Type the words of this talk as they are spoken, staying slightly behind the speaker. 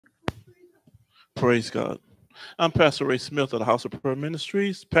Praise God. I'm Pastor Ray Smith of the House of Prayer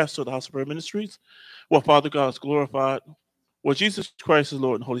Ministries, pastor of the House of Prayer Ministries, where Father God is glorified, where Jesus Christ is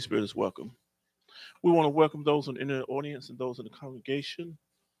Lord and Holy Spirit is welcome. We want to welcome those in the internet audience and those in the congregation.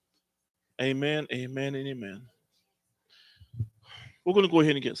 Amen, amen, and amen. We're going to go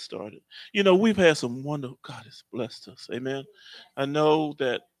ahead and get started. You know, we've had some wonderful, God has blessed us. Amen. I know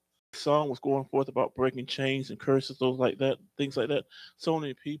that the song was going forth about breaking chains and curses, those like that, things like that. So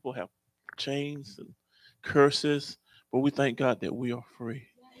many people have chains and curses, but we thank God that we are free.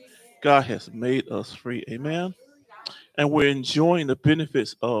 God has made us free. Amen. And we're enjoying the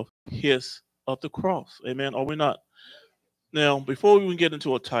benefits of the cross. Amen. Are we not? Now, before we even get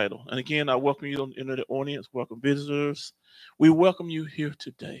into a title, and again, I welcome you on the internet audience, welcome visitors. We welcome you here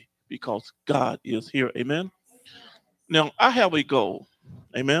today because God is here. Amen. Now, I have a goal.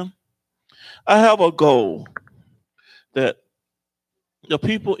 Amen. I have a goal that the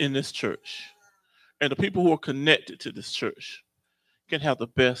people in this church and the people who are connected to this church can have the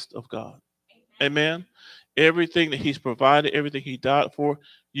best of God. Amen. Everything that He's provided, everything He died for,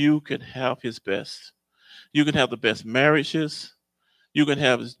 you can have His best. You can have the best marriages. You can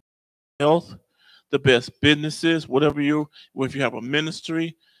have His health, the best businesses, if you have a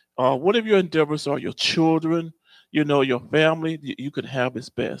ministry, whatever your endeavors are, your children, your family, you can have His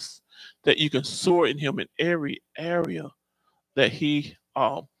best. That you can soar in Him in every area that He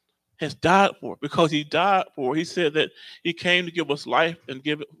has died for, because He died for. He said that He came to give us life and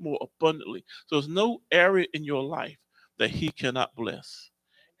give it more abundantly. So there's no area in your life that He cannot bless.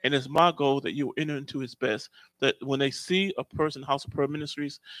 And it's my goal that you will enter into His best. That when they see a person, House of Prayer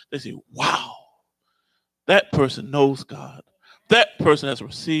Ministries, they say, wow, that person knows God. That person has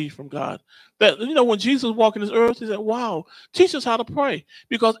received from God. That, when Jesus was walking this earth, He said, wow, teach us how to pray.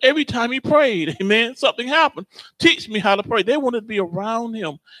 Because every time He prayed, amen, something happened. Teach me how to pray. They wanted to be around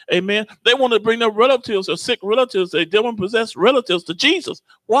Him. Amen. They wanted to bring their relatives or sick relatives, their demon-possessed relatives to Jesus.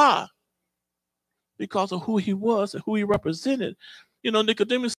 Why? Because of who He was and who He represented.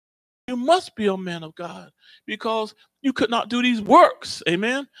 Nicodemus, you must be a man of God because you could not do these works.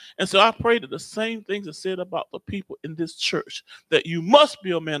 Amen. And so I pray that the same things are said about the people in this church, that you must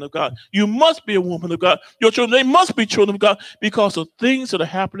be a man of God. You must be a woman of God. Your children, they must be children of God because of things that are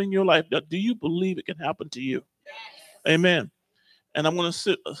happening in your life. Now, do you believe it can happen to you? Yes. Amen. And I'm going to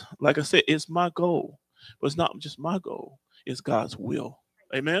sit, like I said, it's my goal, but it's not just my goal. It's God's will.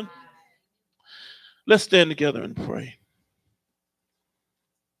 Amen. Let's stand together and pray.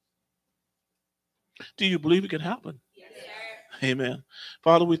 Do you believe it can happen? Yes. Amen.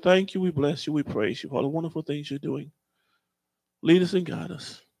 Father, we thank you, we bless you, we praise you for all the wonderful things you're doing. Lead us and guide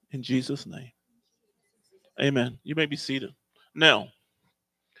us in Jesus' name. Amen. You may be seated. Now,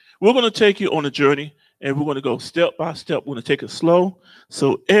 we're going to take you on a journey, and we're going to go step by step. We're going to take it slow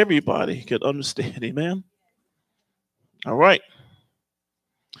so everybody can understand. Amen. All right.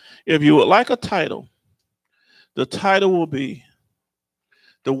 If you would like a title, the title will be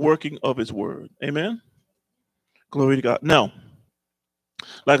The Working of His Word. Amen. Glory to God. Now,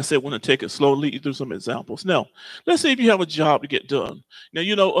 like I said, we're going to take it slow, lead you through some examples. Now, let's say if you have a job to get done. Now,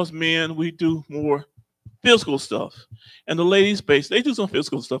 us men, we do more physical stuff. And the ladies, they do some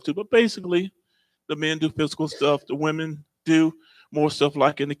physical stuff too. But basically, the men do physical stuff. The women do more stuff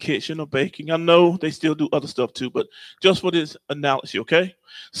like in the kitchen or baking. I know they still do other stuff too, but just for this analogy, okay?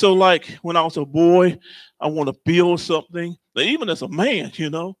 So like when I was a boy, I want to build something. But even as a man,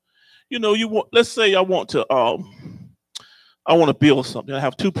 let's say I want to build something. I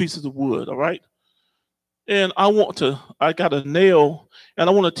have 2 pieces of wood, all right? And I got a nail, and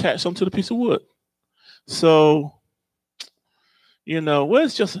I want to attach something to the piece of wood. So,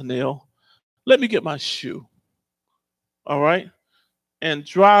 it's just a nail. Let me get my shoe, all right? And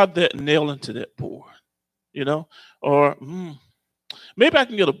drive that nail into that board, Or maybe I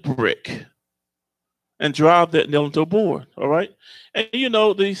can get a brick and drive that nail into a board, all right? And,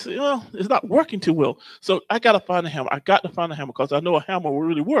 they say, it's not working too well. So I got to find a hammer. I got to find a hammer because I know a hammer will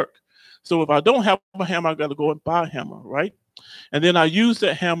really work. So if I don't have a hammer, I got to go and buy a hammer, right? And then I use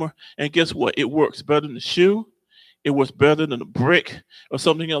that hammer, and guess what? It works better than the shoe. It works better than a brick or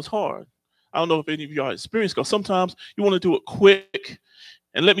something else hard. I don't know if any of y'all experienced, because sometimes you want to do it quick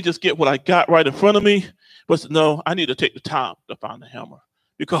and let me just get what I got right in front of me. But no, I need to take the time to find the hammer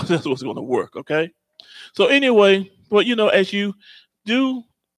because that's what's going to work, okay? So anyway, but as you do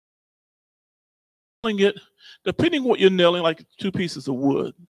it, depending what you're nailing, like 2 pieces of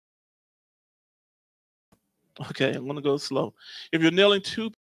wood. Okay, I'm going to go slow. If you're nailing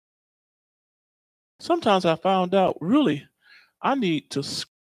 2, sometimes I found out, really, I need to,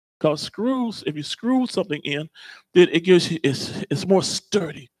 because screws, if you screw something in, then it gives you, it's more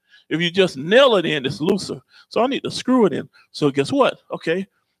sturdy. If you just nail it in, it's looser. So I need to screw it in. So guess what? Okay,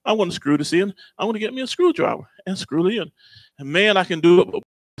 I want to screw this in. I want to get me a screwdriver and screw it in. And man, I can do it, but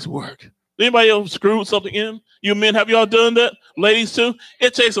it's work. Anybody else screwed something in? You men, have y'all done that? Ladies too?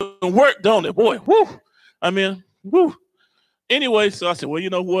 It takes some work, don't it? Boy, whoo. I mean, whoo. Anyway, so I said, well, you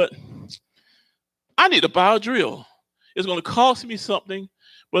know what? I need to buy a drill. It's going to cost me something,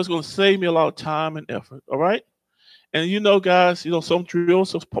 but it's going to save me a lot of time and effort. All right? And you know, guys, you know, some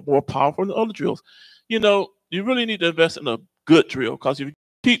drills are more powerful than other drills. You know, you really need to invest in a good drill, because if you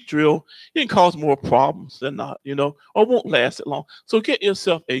cheap drill, it can cause more problems than not, you know, or won't last it long. So get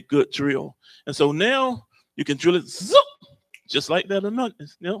yourself a good drill. And so now you can drill it zoop, just like that, you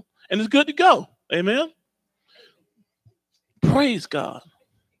know, and it's good to go. Amen. Praise God.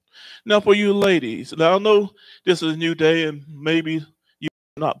 Now for you ladies, now I know this is a new day and maybe you're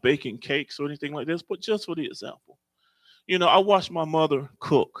not baking cakes or anything like this, but just for the example, you know, I watched my mother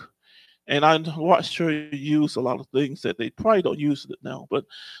cook. And I watched her use a lot of things that they probably don't use it now. But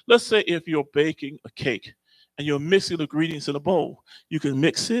let's say if you're baking a cake and you're mixing the ingredients in a bowl, you can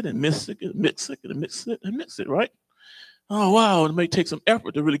mix it and mix it and mix it and mix it and mix it, right? Oh, wow. It may take some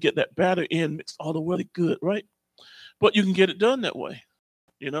effort to really get that batter in mixed all the way good, right? But you can get it done that way,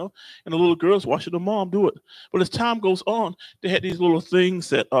 you know? And the little girls watching their mom do it. But as time goes on, they had these little things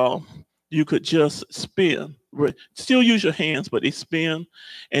that you could just spin. Still use your hands, but they spin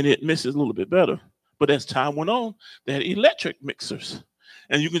and it mixes a little bit better. But as time went on, they had electric mixers.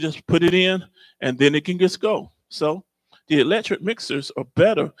 And you can just put it in and then it can just go. So the electric mixers are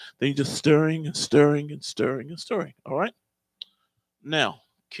better than just stirring and stirring and stirring and stirring. All right? Now,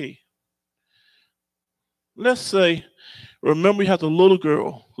 key. Let's say, remember you have the little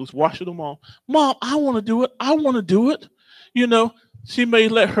girl who's watching them all. Mom, I want to do it. I want to do it. You know, she may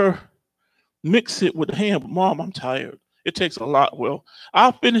let her mix it with the hand, but Mom, I'm tired. It takes a lot. Well,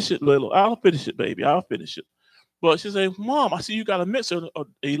 I'll finish it, little. I'll finish it, baby. I'll finish it. But she say, Mom, I see you got a mixer, an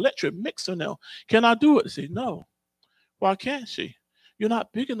electric mixer now. Can I do it? I say, no. Why can't she? You're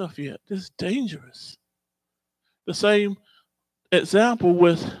not big enough yet. This is dangerous. The same example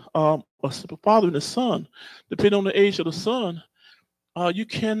with a father and a son. Depending on the age of the son, you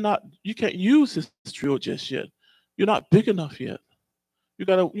can't use this drill just yet. You're not big enough yet. You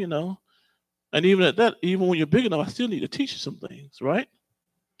gotta, you know. And even at that, even when you're big enough, I still need to teach you some things, right?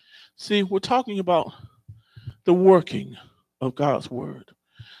 See, we're talking about the working of God's word.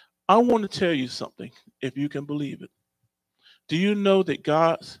 I want to tell you something, if you can believe it. Do you know that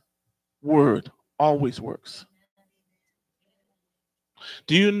God's word always works?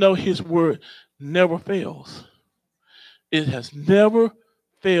 Do you know his word never fails? It has never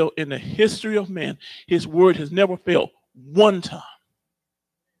failed in the history of man. His word has never failed one time.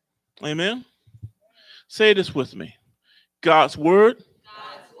 Amen? Say this with me. God's word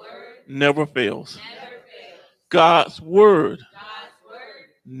never fails. God's word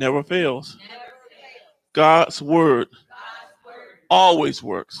never fails. God's word always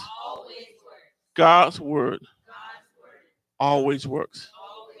works. God's word always works.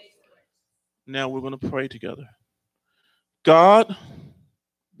 Now we're going to pray together. God,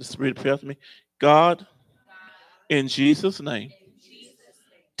 just read the prayer to me. God, in Jesus' name,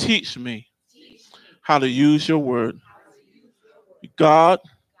 teach me how to use your word. God,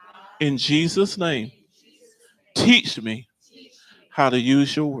 in Jesus' name, teach me how to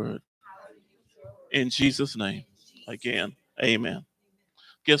use your word. In Jesus' name. Again, amen.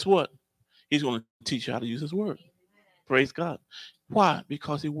 Guess what? He's going to teach you how to use his word. Praise God. Why?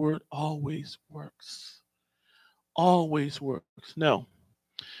 Because his word always works. Always works. Now,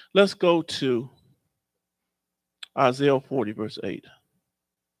 let's go to Isaiah 40, verse 8.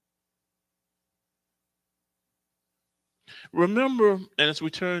 Remember, and as we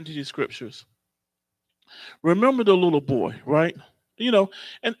turn to these scriptures, remember the little boy, right? You know,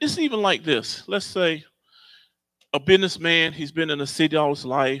 and it's even like this. Let's say a businessman, he's been in the city all his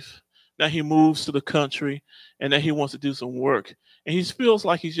life. Now he moves to the country and then he wants to do some work. And he feels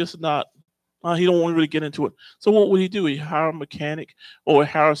like he's just not, he don't want to really get into it. So what would he do? He hire a mechanic or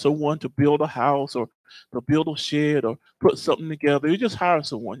hire someone to build a house or to build a shed or put something together. You just hire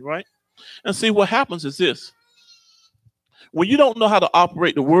someone, right? And see, what happens is this. When you don't know how to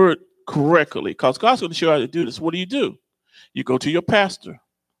operate the word correctly, because God's going to show you how to do this, what do? You go to your pastor.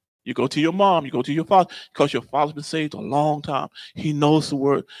 You go to your mom. You go to your father, because your father's been saved a long time. He knows the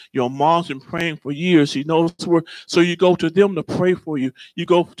word. Your mom's been praying for years. She knows the word. So you go to them to pray for you. You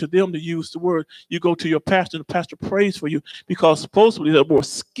go to them to use the word. You go to your pastor, and the pastor prays for you, because supposedly they're more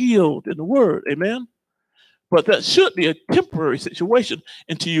skilled in the word. Amen? But that should be a temporary situation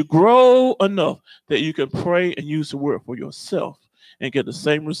until you grow enough that you can pray and use the word for yourself. and get the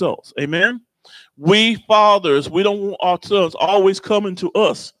same results. Amen. We fathers, we don't want our sons always coming to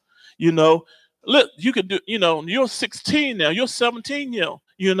us. You know, look, you can do, you're 16 now, you're 17 now,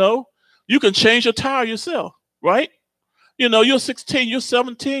 you can change your tire yourself, right? You're 16, you're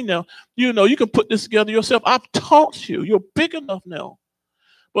 17 now, you can put this together yourself. I've taught you, you're big enough now.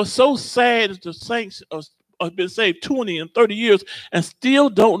 But so sad is the saints have been saved 20 and 30 years and still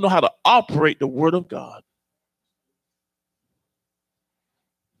don't know how to operate the word of God.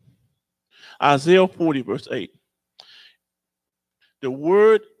 Isaiah 40, verse 8. The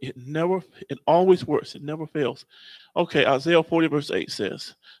word, it always works. It never fails. Okay, Isaiah 40, verse 8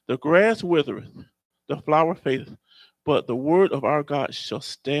 says, the grass withereth, the flower fadeth, but the word of our God shall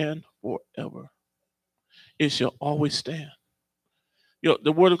stand forever. It shall always stand.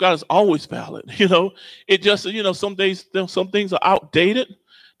 The word of God is always valid. It just, some days, some things are outdated.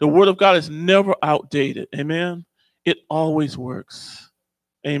 The word of God is never outdated. Amen. It always works.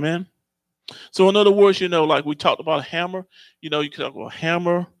 Amen. So in other words, like we talked about a hammer, you can talk about a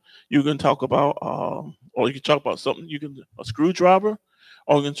hammer, you can talk about, or you can talk about something, a screwdriver,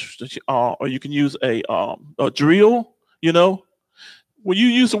 or you can use a drill, When you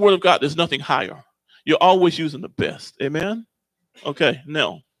use the word of God, there's nothing higher. You're always using the best. Amen. Okay.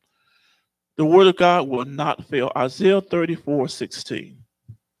 Now, the word of God will not fail. Isaiah 34:16.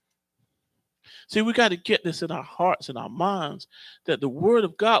 See, we got to get this in our hearts and our minds that the word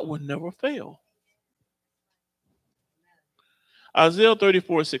of God will never fail. Isaiah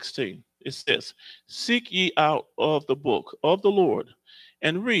 34:16, it says, seek ye out of the book of the Lord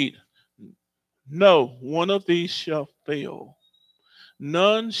and read. No, one of these shall fail.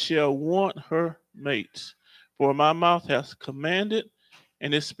 None shall want her mate. For my mouth hath commanded,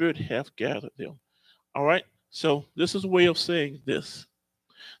 and his spirit hath gathered them. All right? So this is a way of saying this.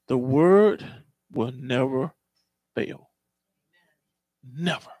 The word will never fail.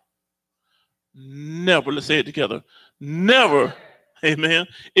 Never. Never. Let's say it together. Never. Amen.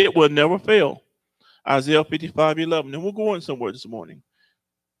 It will never fail. Isaiah 55:11. And we're going somewhere this morning.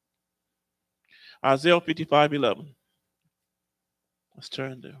 Isaiah 55:11. Let's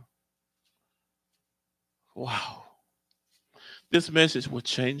turn there. Wow. This message will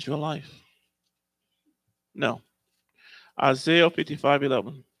change your life. No. Isaiah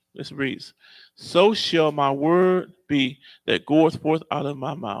 55:11. This reads, so shall my word be that goeth forth out of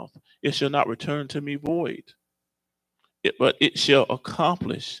my mouth. It shall not return to me void, but it shall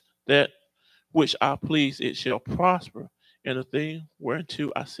accomplish that which I please. It shall prosper in the thing whereunto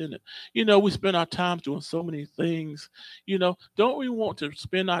I send it. We spend our time doing so many things. Don't we want to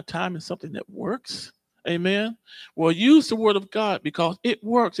spend our time in something that works? Amen. Well, use the word of God because it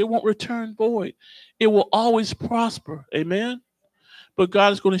works. It won't return void. It will always prosper. Amen. But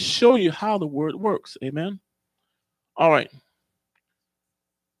God is going to show you how the word works. Amen. All right.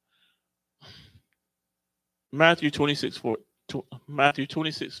 Matthew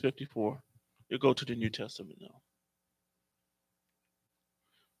 26:54. You go to the New Testament now.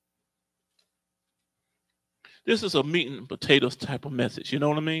 This is a meat and potatoes type of message. You know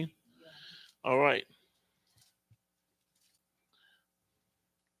what I mean? All right.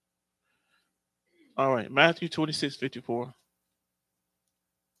 All right. Matthew 26:54.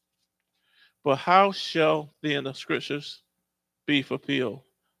 But how shall then the scriptures be fulfilled?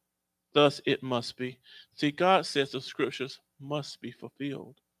 Thus it must be. See, God says the scriptures must be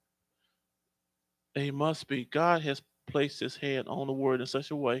fulfilled. They must be. God has placed his hand on the word in such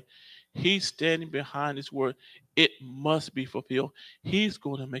a way. He's standing behind his word. It must be fulfilled. He's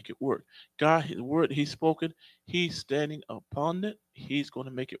going to make it work. God, his word he's spoken, he's standing upon it. He's going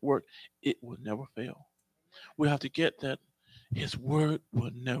to make it work. It will never fail. We have to get that. His word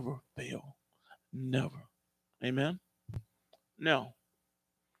will never fail. Never. Amen. Now,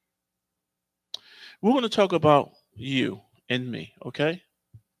 we're going to talk about you and me, okay?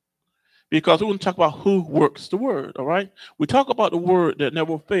 Because we're going to talk about who works the word, all right? We talk about the word that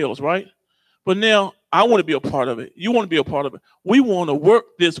never fails, right? But now I want to be a part of it. You want to be a part of it. We want to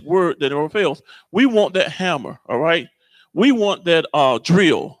work this word that never fails. We want that hammer, all right? We want that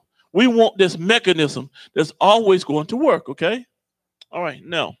drill. We want this mechanism that's always going to work, okay? All right,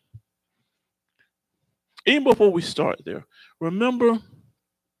 now, even before we start there, remember,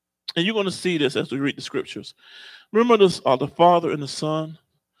 and you're going to see this as we read the scriptures. Remember this, the Father and the Son.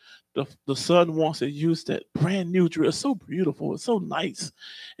 The Son wants to use that brand new drill. It's so beautiful. It's so nice.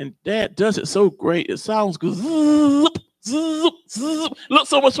 And Dad does it so great. It sounds good. Zoop, zoop, zoop. Look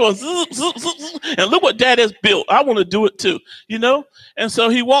so much fun. Zoop, zoop, zoop. And look what Dad has built. I want to do it too, And so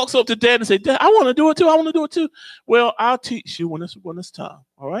he walks up to Dad and says, Dad, I want to do it too. I want to do it too. Well, I'll teach you when it's time.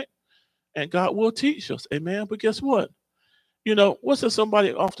 All right. And God will teach us. Amen. But guess what? You know, what's if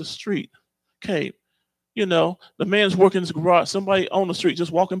somebody off the street came? You know, the man's working in his garage. Somebody on the street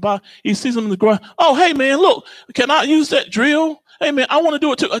just walking by. He sees him in the garage. Oh, hey, man, look, can I use that drill? Hey, man, I want to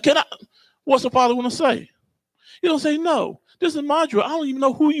do it too. Can I? What's the father going to say? He don't say, no, this is my drill. I don't even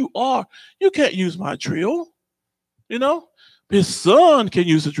know who you are. You can't use my drill. You know, his son can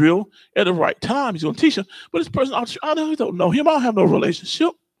use the drill at the right time. He's going to teach him. But this person, I don't know him. I don't have no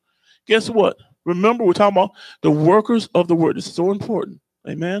relationship. Guess what? Remember, we're talking about the workers of the word. This is so important.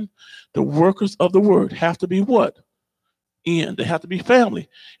 Amen. The workers of the word have to be what? They have to be family.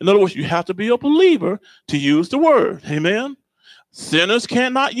 In other words, you have to be a believer to use the word. Amen. Sinners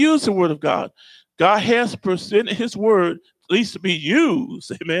cannot use the word of God. God has presented his word at least to be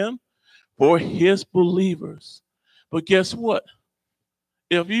used. Amen. For his believers. But guess what?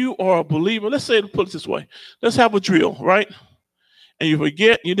 If you are a believer, let's say, put it this way. Let's have a drill, right? And you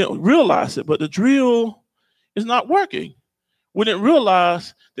forget, you didn't realize it, but the drill is not working. We didn't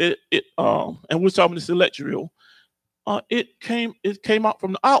realize that and we're talking this electric drill. It came out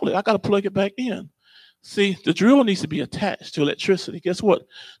from the outlet. I got to plug it back in. See, the drill needs to be attached to electricity. Guess what?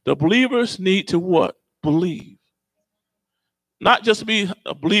 The believers need to what? Believe. Not just be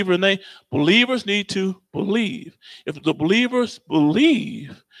a believer in name. Believers need to believe. If the believers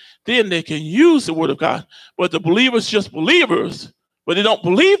believe, then they can use the word of God. But the believers just believers, but they don't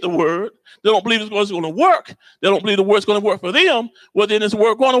believe the word. They don't believe it's going to work. They don't believe the word's going to work for them. Well, then is the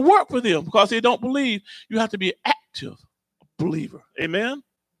word going to work for them? Because they don't believe. You have to be an active believer. Amen?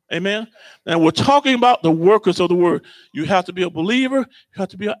 Amen? And we're talking about the workers of the word. You have to be a believer. You have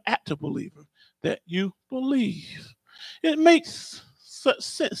to be an active believer that you believe. It makes such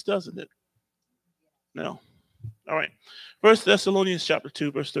sense, doesn't it? Now, all right. 1 Thessalonians chapter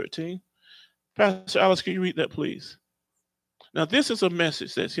 2, verse 13. Pastor Alice, can you read that, please? Now, this is a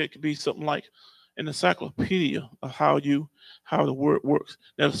message that could be something like an encyclopedia of how the word works.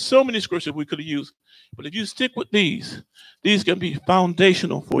 Now, there's so many scriptures we could have used, but if you stick with these can be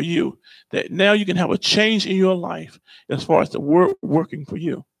foundational for you, that now you can have a change in your life as far as the word working for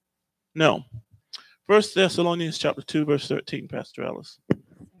you. Now, 1 Thessalonians chapter 2, verse 13, Pastor Alice.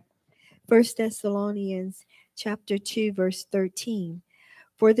 1 Thessalonians chapter 2, verse 13.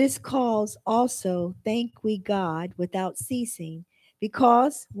 For this cause also thank we God without ceasing,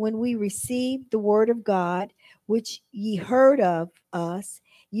 because when we received the word of God, which ye heard of us,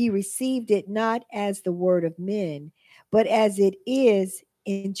 ye received it not as the word of men, but as it is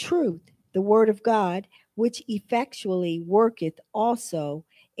in truth, the word of God, which effectually worketh also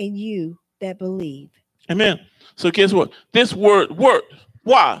in you that believe. Amen. So guess what? This word worked.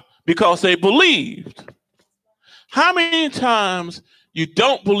 Why? Because they believed. How many times you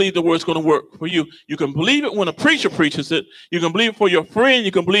don't believe the word's going to work for you? You can believe it when a preacher preaches it. You can believe it for your friend.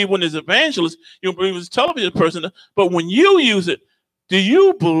 You can believe when there's evangelist. You can believe it's a television person. But when you use it, do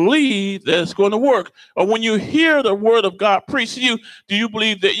you believe that it's going to work? Or when you hear the word of God preached to you, do you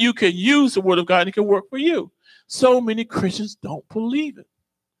believe that you can use the word of God and it can work for you? So many Christians don't believe it.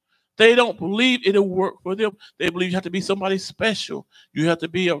 They don't believe it'll work for them. They believe you have to be somebody special. You have to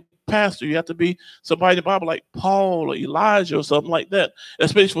be a pastor. You have to be somebody in the Bible like Paul or Elijah or something like that,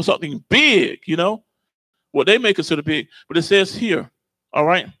 especially for something big, you know, what they may consider big. But it says here, all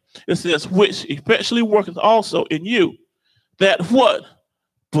right, it says, which effectually worketh also in you, that what?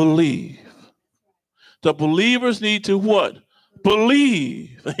 Believe. The believers need to what?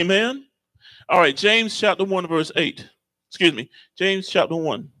 Believe. Amen. All right, James chapter 1, verse 8. Excuse me, James chapter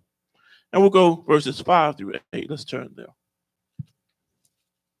 1. And we'll go verses 5 through 8. Let's turn there.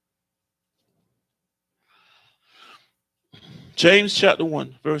 James chapter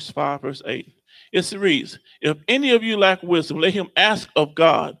 1, verse 5, verse 8. It reads, if any of you lack wisdom, let him ask of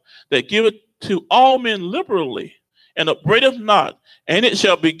God, that giveth to all men liberally, and upbraideth not, and it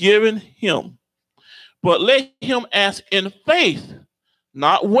shall be given him. But let him ask in faith,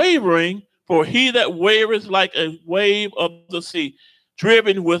 not wavering, for he that wavereth like a wave of the sea,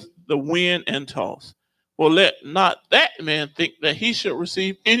 driven with the wind and tossed. For let not that man think that he should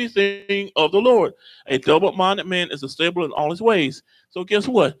receive anything of the Lord. A double-minded man is unstable in all his ways. So guess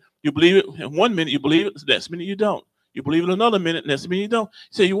what? You believe it in 1 minute, you believe it, the next minute you don't. You believe it another minute, next minute you don't.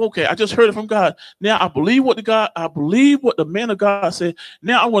 You say, okay, I just heard it from God. Now I believe what the man of God said.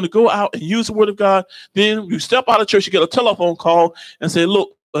 Now I want to go out and use the word of God. Then you step out of church, you get a telephone call and say,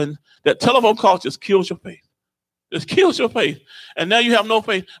 look, and that telephone call just kills your faith. It kills your faith. And now you have no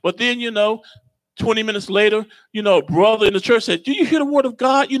faith. But then, you know, 20 minutes later, a brother in the church said, "Do you hear the word of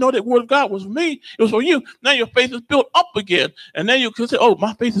God? You know that word of God was for me. It was for you." Now your faith is built up again. And then you can say, "Oh,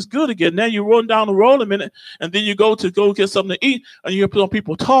 my faith is good again." Now you run down the road a minute, and then you go get something to eat, and you hear some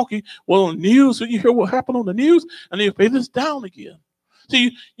people talking. Well, on the news, so you hear what happened on the news, and then your faith is down again.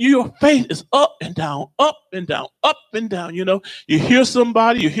 See, your faith is up and down, up and down, up and down. You hear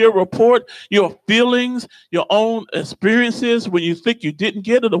somebody, you hear a report, your feelings, your own experiences when you think you didn't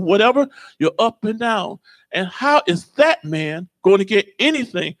get it or whatever, you're up and down. And how is that man going to get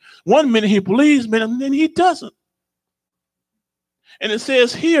anything? One minute he believes, man, and then he doesn't. And it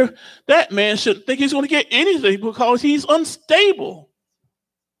says here, that man shouldn't think he's going to get anything because he's unstable.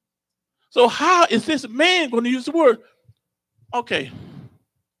 So how is this man going to use the word? Okay.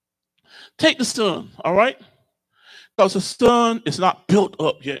 Take the son, all right? Because the son is not built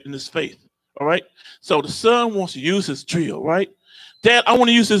up yet in his faith, all right? So the son wants to use his drill, right? "Dad, I want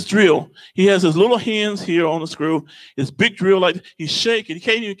to use this drill." He has his little hands here on the screw, his big drill, like he's shaking. He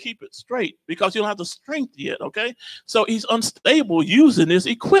can't even keep it straight because you don't have the strength yet, okay? So he's unstable using this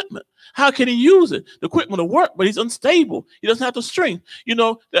equipment. How can he use it? The equipment will work, but he's unstable. He doesn't have the strength.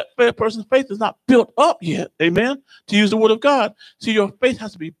 That person's faith is not built up yet, amen, to use the word of God. See, your faith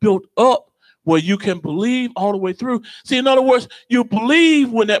has to be built up where you can believe all the way through. See, in other words, you believe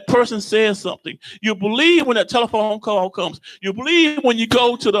when that person says something. You believe when that telephone call comes. You believe when you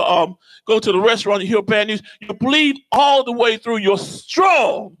go to the restaurant and hear bad news. You believe all the way through. You're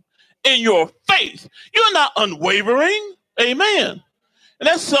strong in your faith. You're not unwavering. Amen. And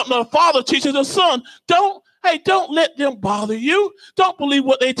that's something the father teaches the son. Don't let them bother you. Don't believe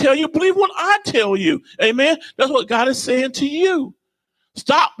what they tell you. Believe what I tell you. Amen. That's what God is saying to you.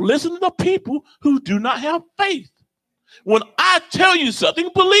 Stop listening to people who do not have faith. When I tell you something,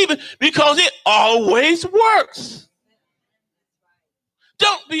 believe it because it always works.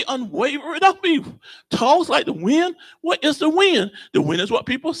 Don't be unwavering. Don't be tossed like the wind. What is the wind? The wind is what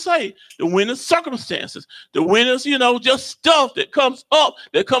people say. The wind is circumstances. The wind is, just stuff that comes up,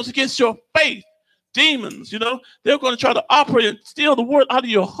 that comes against your faith. Demons, they're going to try to operate and steal the word out of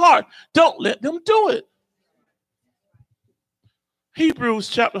your heart. Don't let them do it. Hebrews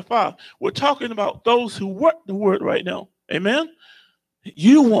chapter 5. We're talking about those who work the word right now. Amen.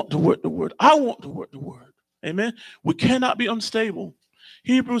 You want to work the word. I want to work the word. Amen. We cannot be unstable.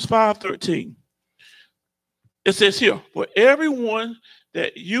 Hebrews 5:13. It says here, "For everyone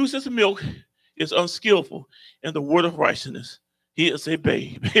that uses milk is unskillful in the word of righteousness. He is a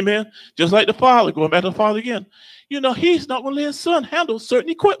babe." Amen. Just like the father, going back to the father again. He's not going to let his son handle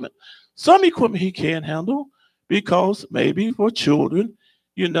certain equipment. Some equipment he can handle. Because maybe for children,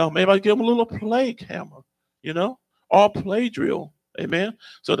 maybe I give them a little play camera, or play drill. Amen.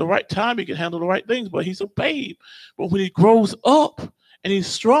 So at the right time, he can handle the right things, but he's a babe. But when he grows up and he's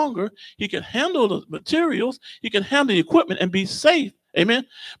stronger, he can handle the materials, he can handle the equipment and be safe. Amen.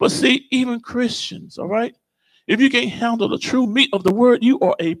 But see, even Christians, all right, if you can't handle the true meat of the word, you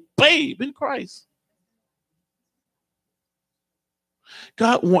are a babe in Christ.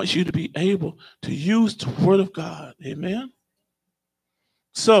 God wants you to be able to use the word of God. Amen.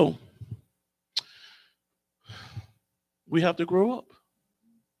 So we have to grow up.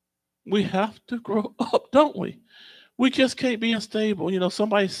 We have to grow up, don't we? We just can't be unstable.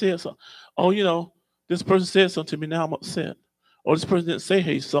 Somebody said something. Oh, this person said something to me. Now I'm upset. Or this person didn't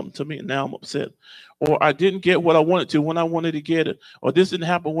say something to me. And now I'm upset. Or I didn't get what I wanted to when I wanted to get it. Or this didn't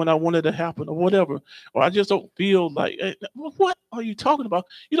happen when I wanted to happen or whatever. Or I just don't feel like, what are you talking about?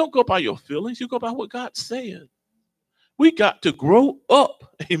 You don't go by your feelings. You go by what God said. We got to grow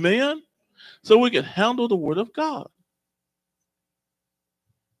up. Amen. So we can handle the word of God.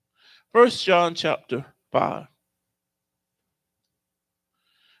 1 John chapter 5.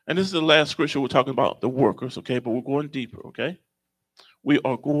 And this is the last scripture we're talking about, the workers, okay? But we're going deeper, okay? We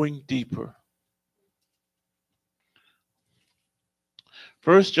are going deeper.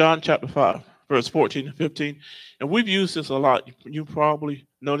 1 John chapter 5, verse 14 and 15. And we've used this a lot. You probably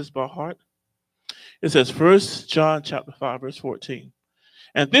know this by heart. It says 1 John chapter 5, verse 14.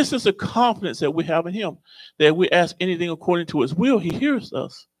 "And this is the confidence that we have in him, that we ask anything according to his will, he hears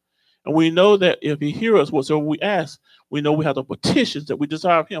us. And we know that if he hears us, whatsoever we ask, we know we have the petitions that we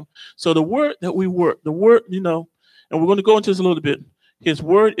desire of him." So the word that we work, the word, and we're going to go into this a little bit. His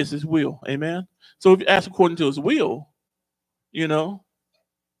word is his will. Amen. So if you ask according to his will,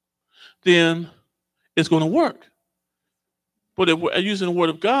 then it's going to work. But if we're using the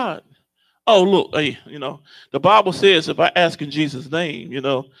word of God, oh, look, hey, the Bible says if I ask in Jesus' name,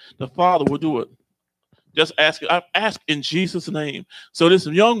 the Father will do it. Just ask. I ask in Jesus' name. So this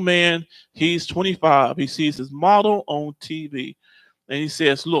young man, he's 25. He sees his model on TV. And he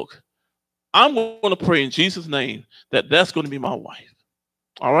says, look, I'm going to pray in Jesus' name that that's going to be my wife.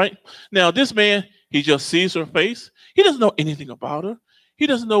 All right. Now, this man, he just sees her face. He doesn't know anything about her. He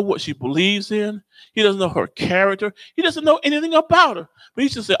doesn't know what she believes in. He doesn't know her character. He doesn't know anything about her. But he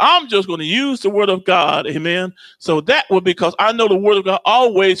just said, I'm just going to use the word of God. Amen. So that would, because I know the word of God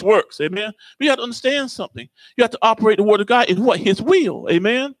always works. Amen. But you have to understand something. You have to operate the word of God in what? His will.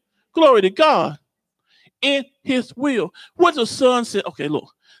 Amen. Glory to God. In his will. What the son said, okay,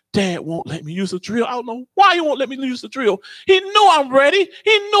 look, Dad won't let me use the drill. I don't know why he won't let me use the drill. He knew I'm ready.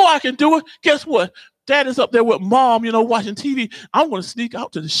 He knew I can do it. Guess what? Dad is up there with Mom, watching TV. I'm going to sneak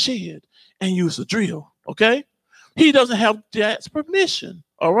out to the shed and use the drill, okay? He doesn't have Dad's permission,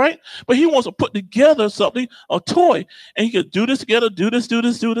 all right? But he wants to put together something, a toy, and he could do this together, do this,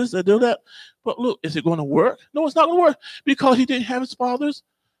 and do that. But look, is it going to work? No, it's not going to work because he didn't have his father's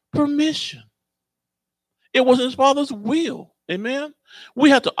permission. It wasn't his father's will. Amen.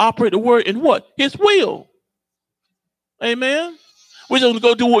 We have to operate the word in what? His will. Amen. We don't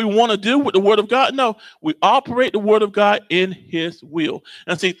go do what we want to do with the word of God. No, we operate the word of God in his will.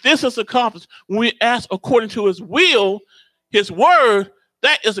 And see, this is accomplished when we ask according to his will, his word.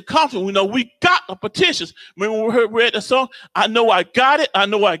 That is accomplished. We know we got the petitions. Remember when we read the song, I know I got it. I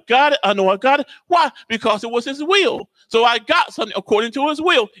know I got it. I know I got it. Why? Because it was his will. So I got something according to his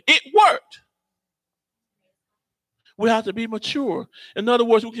will. It worked. We have to be mature. In other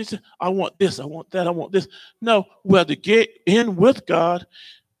words, we can say, I want this, I want that, I want this. No, we have to get in with God,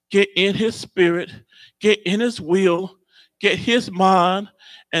 get in his spirit, get in his will, get his mind.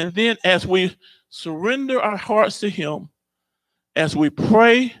 And then as we surrender our hearts to him, as we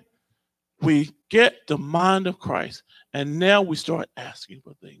pray, we get the mind of Christ. And now we start asking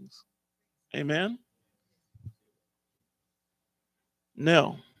for things. Amen.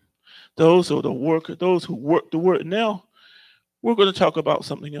 Now, those are the workers, those who work the word. Now, we're going to talk about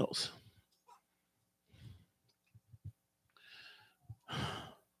something else.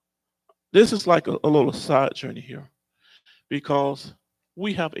 This is like a little side journey here because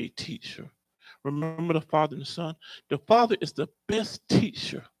we have a teacher. Remember the Father and the Son? The Father is the best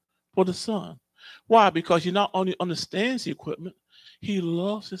teacher for the Son. Why? Because he not only understands the equipment, he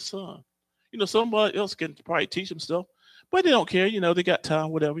loves his Son. Somebody else can probably teach him stuff, but they don't care. They got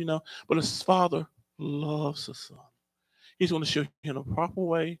time, whatever, But his Father loves the Son. He's going to show him the proper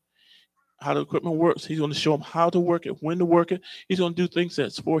way, how the equipment works. He's going to show him how to work it, when to work it. He's going to do things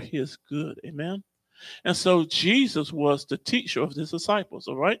that's for his good. Amen. And so Jesus was the teacher of his disciples,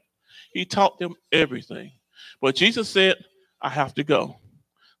 all right? He taught them everything. But Jesus said, I have to go.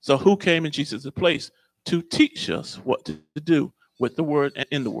 So who came in Jesus' place to teach us what to do with the word and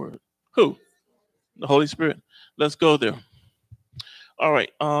in the word? Who? The Holy Spirit. Let's go there. All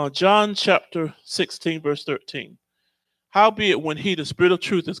right. John chapter 16, verse 13. Howbeit, when he, the Spirit of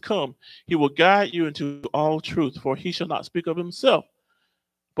truth, is come, he will guide you into all truth, for he shall not speak of himself,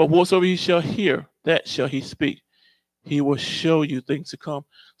 but whatsoever he shall hear, that shall he speak. He will show you things to come.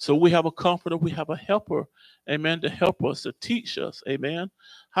 So we have a comforter, we have a helper, amen, to help us, to teach us, amen,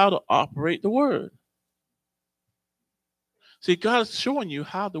 how to operate the word. See, God is showing you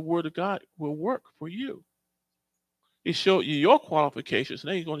how the word of God will work for you. He showed you your qualifications.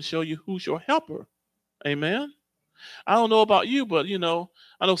 Now he's going to show you who's your helper. Amen. I don't know about you, but, I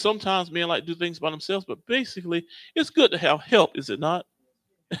know sometimes men like to do things by themselves, but basically it's good to have help, is it not?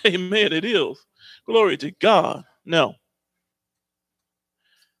 Amen, it is. Glory to God. Now,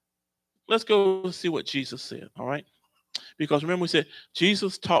 let's go see what Jesus said, all right? Because remember we said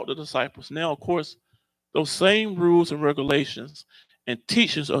Jesus taught the disciples. Now, of course, those same rules and regulations and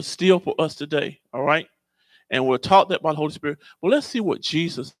teachings are still for us today, all right? And we're taught that by the Holy Spirit. Well, let's see what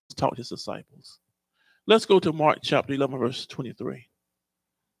Jesus taught his disciples. Let's go to Mark chapter 11, verse 23.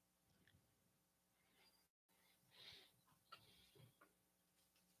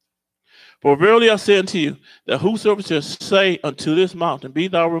 For verily I say unto you, that whosoever shall say unto this mountain, be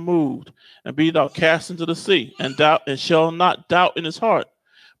thou removed, and be thou cast into the sea, and shall not doubt in his heart,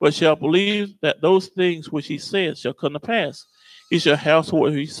 but shall believe that those things which he saith shall come to pass, he shall have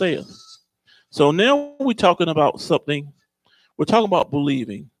whatsoever he saith. So now we're talking about something. We're talking about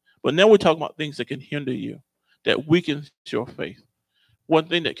believing, but now we're talking about things that can hinder you, that weakens your faith. One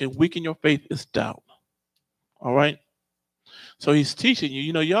thing that can weaken your faith is doubt. All right? So he's teaching you,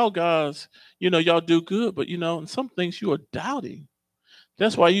 y'all guys, y'all do good, but, in some things you are doubting.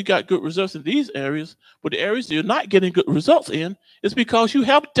 That's why you got good results in these areas, but the areas that you're not getting good results in is because you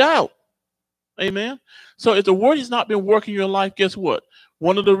have doubt. Amen? So if the word has not been working in your life, guess what?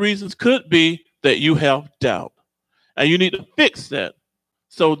 One of the reasons could be that you have doubt, and you need to fix that.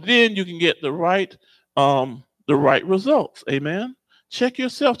 So then you can get the right results. Amen. Check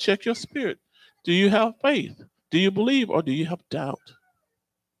yourself, check your spirit. Do you have faith? Do you believe, or do you have doubt?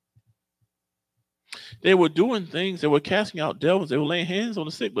 They were doing things, they were casting out devils, they were laying hands on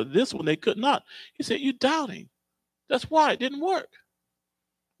the sick, but this one they could not. He said, you're doubting. That's why it didn't work.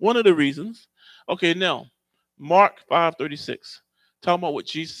 One of the reasons. Okay, now, Mark 5:36. Talking about what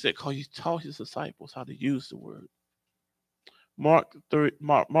Jesus said, because he taught his disciples how to use the word. Mark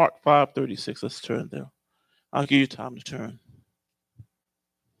 5:36. Let's turn there. I'll give you time to turn.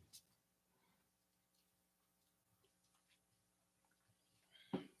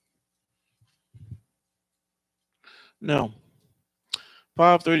 Now,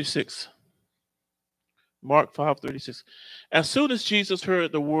 5:36. Mark 5:36. As soon as Jesus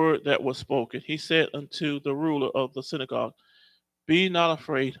heard the word that was spoken, he said unto the ruler of the synagogue, be not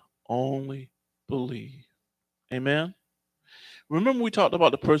afraid, only believe. Amen. Remember we talked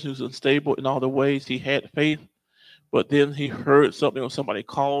about the person who's unstable in all the ways. He had faith, but then he heard something, or somebody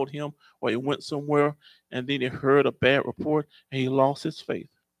called him, or he went somewhere, and then he heard a bad report, and he lost his faith.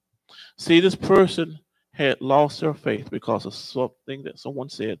 See, this person had lost their faith because of something that someone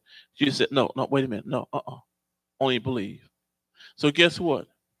said. Jesus said, no, wait a minute. No, only believe. So guess what?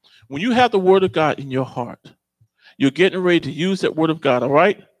 When you have the word of God in your heart, you're getting ready to use that word of God, all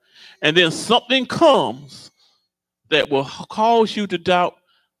right? And then something comes that will cause you to doubt.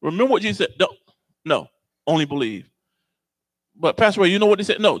 Remember what Jesus said? No, only believe. But Pastor Ray, you know what he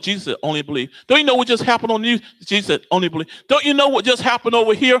said? No, Jesus said, only believe. Don't you know what just happened on you? Jesus said, only believe. Don't you know what just happened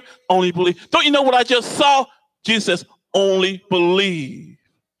over here? Only believe. Don't you know what I just saw? Jesus says, only believe.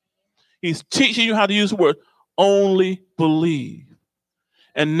 He's teaching you how to use the word, only believe.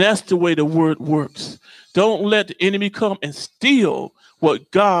 And that's the way the word works. Don't let the enemy come and steal what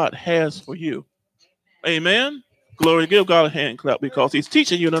God has for you. Amen. Glory. Give God a hand clap because he's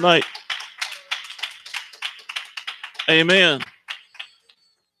teaching you tonight. Amen.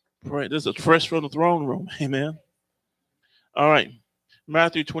 Pray. This is fresh from the throne room. Amen. All right.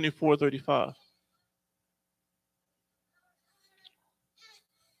 Matthew 24:35.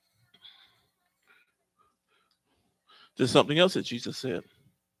 There's something else that Jesus said.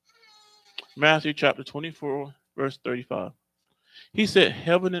 Matthew chapter 24, verse 35. He said,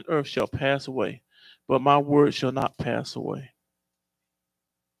 heaven and earth shall pass away, but my word shall not pass away.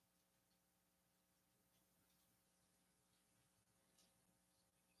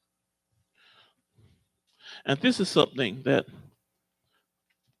 And this is something that,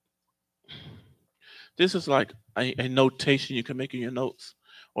 this is like a notation you can make in your notes,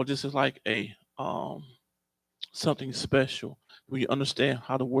 or this is like a something special where you understand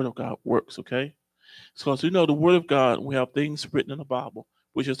how the word of God works, okay? So as we know the word of God, we have things written in the Bible,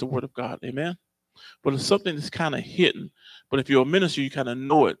 which is the word of God, amen? But it's something that's kind of hidden. But if you're a minister, you kind of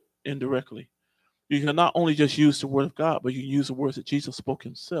know it indirectly. You can not only just use the word of God, but you can use the words that Jesus spoke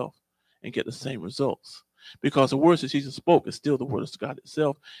himself and get the same results. Because the words that Jesus spoke is still the word of God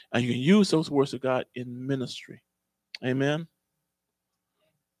itself. And you can use those words of God in ministry. Amen.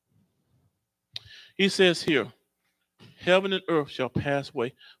 He says here, heaven and earth shall pass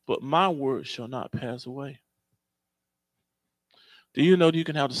away, but my word shall not pass away. Do you know that you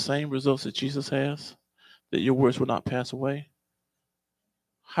can have the same results that Jesus has? That your words will not pass away?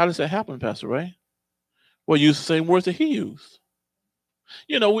 How does that happen, Pastor Ray? Well, use the same words that he used.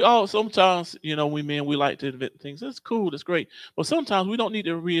 You know, we all sometimes, you know, we like to invent things. That's cool, that's great. But sometimes we don't need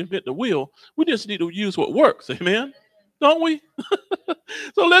to reinvent the wheel. We just need to use what works. Amen. Don't we?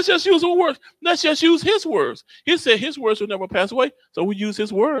 So let's just use what works. Let's just use his words. He said his words will never pass away. So we use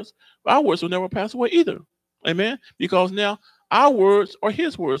his words. Our words will never pass away either. Amen. Because now our words are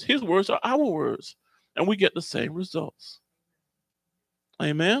his words. His words are our words. And we get the same results.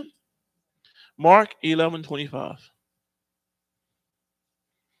 Amen. Mark 11:25.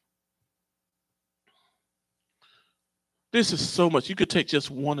 This is so much. You could take just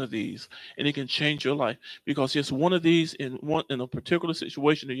one of these and it can change your life, because just one of these in a particular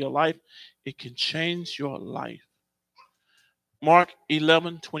situation in your life, it can change your life. Mark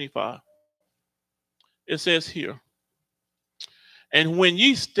 11:25. It says here, and when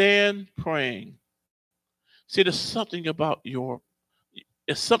ye stand praying, see, there's something about your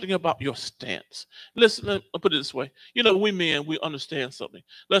stance. Listen, let me put it this way. You know, we men, we understand something.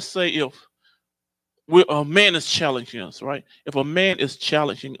 Let's say if a man is challenging us, right? If a man is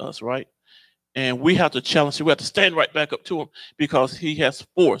challenging us, right? And we have to challenge him, we have to stand right back up to him because he has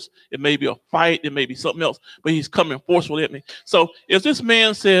force. It may be a fight, it may be something else, but he's coming forcefully at me. So if this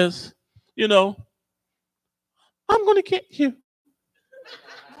man says, you know, I'm going to get you.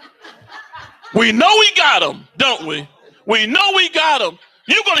 We know we got him, don't we? We know we got him.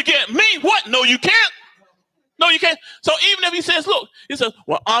 You're going to get me? What? No, you can't. No, you can't. So even if he says, look, he says,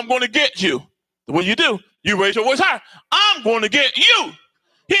 well, I'm going to get you. What do? You raise your voice higher. I'm going to get you.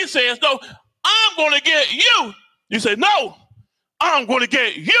 He says, no, I'm going to get you. You say, no, I'm going to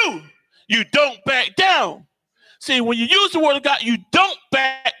get you. You don't back down. See, when you use the word of God, you don't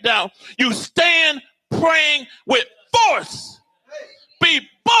back down. You stand praying with force. Be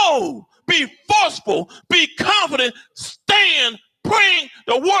bold. Be forceful. Be confident. Stand praying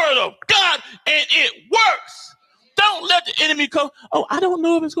the word of God, and it works. Don't let the enemy come. Oh, I don't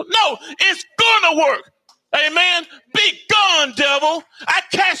know if it's going to. No, it's going to work. Amen. Be gone, devil. I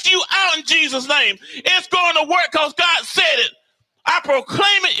cast you out in Jesus' name. It's going to work because God said it. I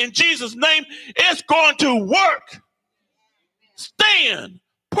proclaim it in Jesus' name. It's going to work. Stand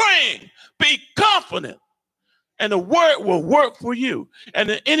praying. Be confident. And the word will work for you. And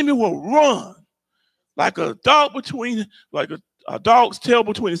the enemy will run like a dog like a dog's tail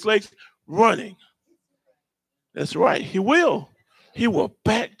between his legs, running. That's right. He will. He will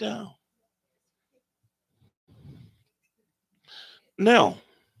back down. Now,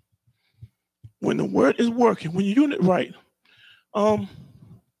 when the word is working, when you're doing it right, I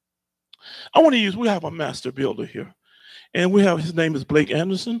want to we have a master builder here. And his name is Blake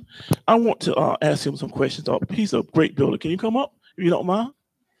Anderson. I want to ask him some questions. He's a great builder. Can you come up if you don't mind?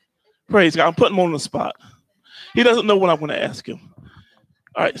 Praise God. I'm putting him on the spot. He doesn't know what I'm going to ask him.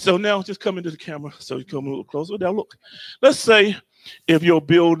 All right, so now just come into the camera so you come a little closer. Now look, let's say if you're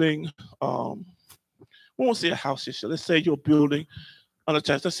building, we won't say a house issue. Let's say you're building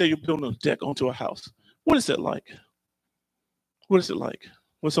unattached. Let's say you're building a deck onto a house. What is it like? What is it like?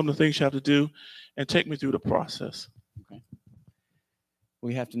 What are some of the things you have to do? And take me through the process. Okay.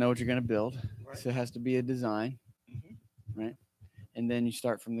 We have to know what you're going to build. Right. So it has to be a design, right? And then you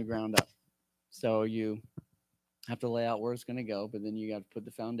start from the ground up. So you have to lay out where it's going to go, but then you got to put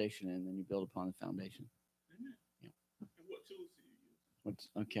the foundation in, and then you build upon the foundation. Yeah. And what tools do you use?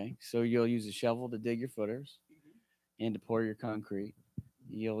 Okay, so you'll use a shovel to dig your footers and to pour your concrete.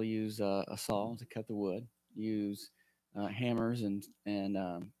 You'll use a saw to cut the wood. Use hammers and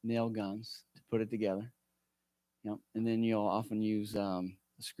nail guns to put it together. Yep. And then you'll often use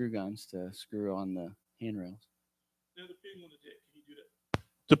screw guns to screw on the handrails. Now, depending on the deck, can you do that?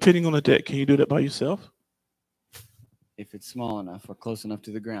 Depending on the deck, can you do that by yourself? If it's small enough or close enough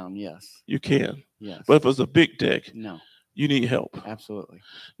to the ground, yes. You can. Yes. But if it's a big deck, no. You need help. Absolutely.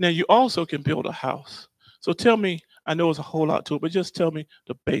 Now, you also can build a house. So tell me, I know it's a whole lot to it, but just tell me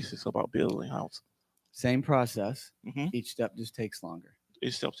the basics about building a house. Same process. Each step just takes longer.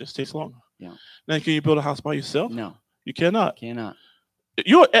 Each step just takes longer. Yeah. Now, can you build a house by yourself? No. You cannot? Cannot.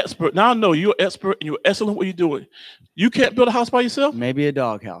 You're an expert. Now I know you're an expert and you're excellent at what you're doing. You can't build a house by yourself? Maybe a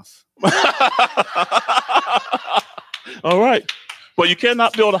dog house. All right. But you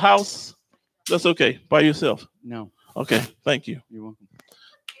cannot build a house. That's okay. By yourself? No. Okay. Thank you. You're welcome.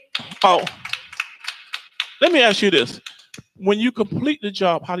 Oh, let me ask you this. When you complete the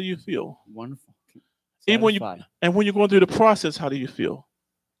job, how do you feel? Wonderful. Even when you're going through the process, how do you feel?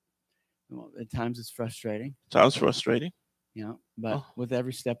 Well, at times it's frustrating. Sounds frustrating. Yeah, but with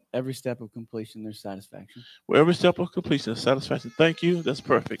every step of completion, there's satisfaction. With every step of completion, there's satisfaction. Thank you. That's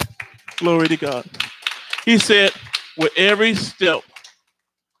perfect. Glory to God. He said, with every step,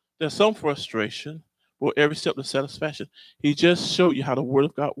 there's some frustration. With every step, there's satisfaction. He just showed you how the word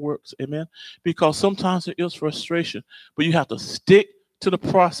of God works. Amen. Because sometimes there is frustration, but you have to stick to the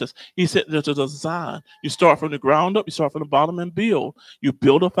process. He said there's a design. You start from the ground up, you start from the bottom and build. You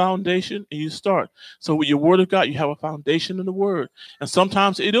build a foundation and you start. So with your word of God, you have a foundation in the word. And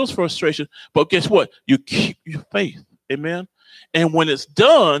sometimes it is frustration, but guess what? You keep your faith. Amen. And when it's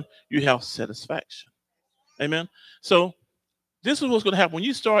done, you have satisfaction. Amen. So this is what's going to happen when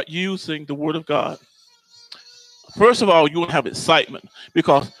you start using the word of God. First of all, you will have excitement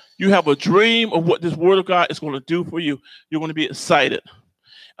because you have a dream of what this word of God is going to do for you. You're going to be excited.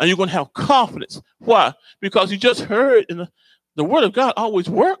 And you're going to have confidence. Why? Because you just heard the word of God always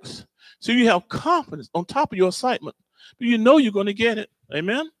works. So you have confidence on top of your excitement. But you know you're going to get it.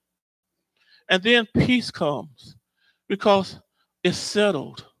 Amen? And then peace comes because it's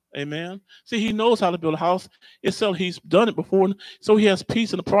settled. Amen? See, he knows how to build a house. It's settled. He's done it before. So he has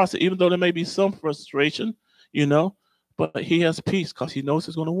peace in the process, even though there may be some frustration, you know. But he has peace because he knows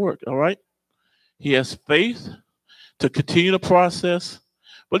it's going to work, all right? He has faith to continue the process.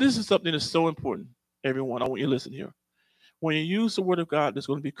 But this is something that's so important, everyone. I want you to listen here. When you use the word of God, there's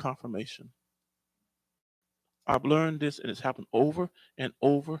going to be confirmation. I've learned this, and it's happened over and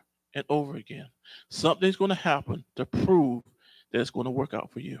over and over again. Something's going to happen to prove that it's going to work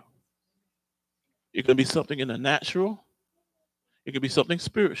out for you. It could be something in the natural. It could be something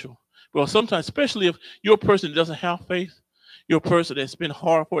spiritual. Well, sometimes, especially if you're a person that doesn't have faith, you're a person that's been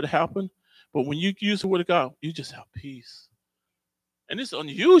hard for it to happen. But when you use the word of God, you just have peace. And it's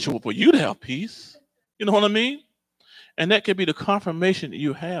unusual for you to have peace. You know what I mean? And that could be the confirmation that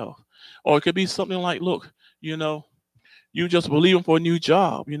you have. Or it could be something like, look, you just believing for a new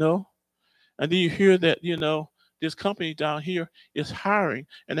job, and then you hear that, this company down here is hiring,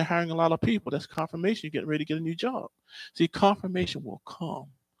 and they're hiring a lot of people. That's confirmation you're getting ready to get a new job. See, confirmation will come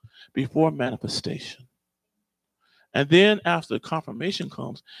before manifestation. And then after the confirmation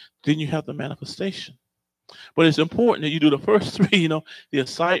comes, then you have the manifestation. But it's important that you do the first three, the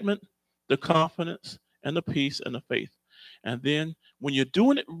excitement, the confidence, and the peace and the faith. And then when you're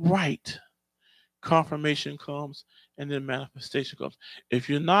doing it right, confirmation comes and then manifestation comes.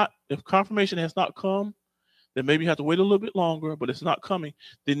 If confirmation has not come, then maybe you have to wait a little bit longer, but it's not coming.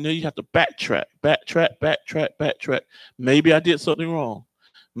 Then you have to backtrack. Maybe I did something wrong.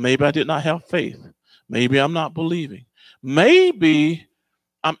 Maybe I did not have faith. Maybe I'm not believing. Maybe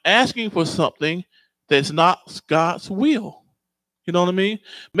I'm asking for something that's not God's will. You know what I mean?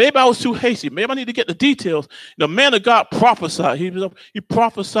 Maybe I was too hasty. Maybe I need to get the details. The man of God prophesied. He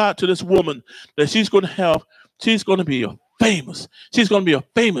prophesied to this woman that she's going to be a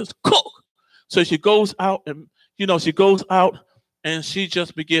famous cook. So she goes out and, she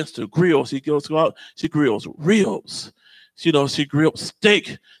just begins to grill. She goes out, she grills ribs. She grills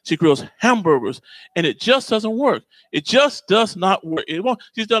steak. She grills hamburgers. And it just doesn't work. It just does not work.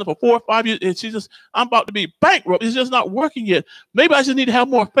 She's done it for 4 or 5 years. And I'm about to be bankrupt. It's just not working yet. Maybe I just need to have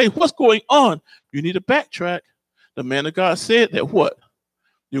more faith. What's going on? You need to backtrack. The man of God said that what?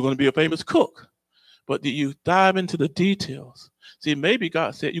 You're going to be a famous cook. But you dive into the details. See, maybe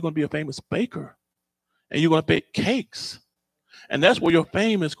God said you're going to be a famous baker. And you're going to bake cakes. And that's where your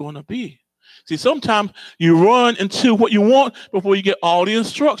fame is going to be. See, sometimes you run into what you want before you get all the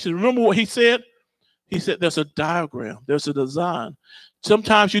instructions. Remember what he said? He said there's a diagram. There's a design.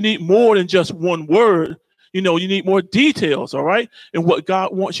 Sometimes you need more than just one word. You need more details, all right, in what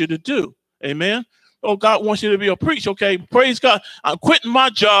God wants you to do. Amen. Oh, God wants you to be a preacher. Okay, praise God. I'm quitting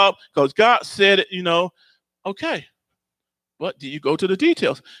my job because God said it, Okay. But do you go to the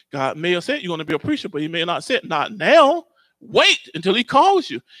details? God may have said you're going to be a preacher, but he may not say it. Not now. Wait until he calls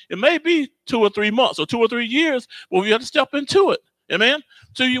you. It may be 2 or 3 months or 2 or 3 years, but you have to step into it. Amen.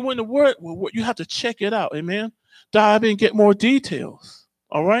 So you win the word. Well, you have to check it out. Amen. Dive in, get more details.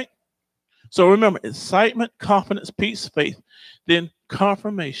 All right. So remember, excitement, confidence, peace, faith, then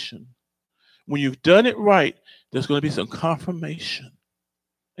confirmation. When you've done it right, there's going to be some confirmation.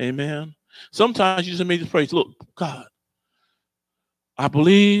 Amen. Sometimes you just make this phrase, look, God, I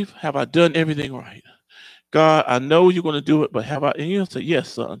believe, have I done everything right? God, I know you're going to do it, but have I? And you'll say,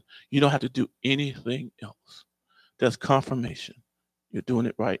 yes, son, you don't have to do anything else. That's confirmation. You're doing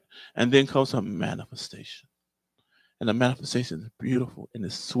it right. And then comes a manifestation. And the manifestation is beautiful and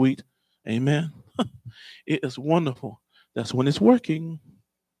it's sweet. Amen. It is wonderful. That's when it's working.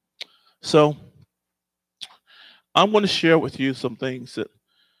 So I'm going to share with you some things that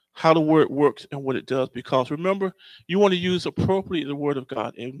how the word works and what it does, because remember, you want to use appropriately the word of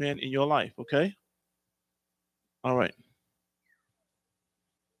God, amen, in your life, okay? All right.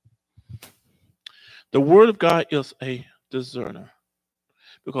 The word of God is a discerner,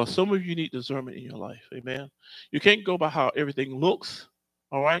 because some of you need discernment in your life, amen? You can't go by how everything looks,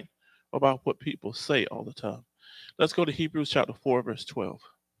 all right, or by what people say all the time. Let's go to Hebrews chapter 4, verse 12.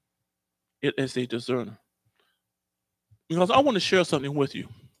 It is a discerner. Because I want to share something with you.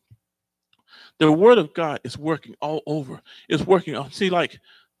 The word of God is working all over. It's working on. See, like,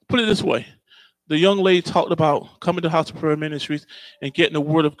 put it this way. The young lady talked about coming to House of Prayer Ministries and getting the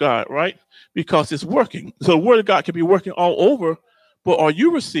word of God, right? Because it's working. So the word of God can be working all over, but are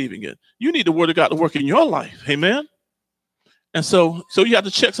you receiving it? You need the word of God to work in your life. Amen? And so you have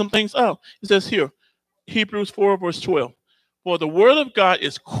to check some things out. It says here, Hebrews 4, verse 12. For the word of God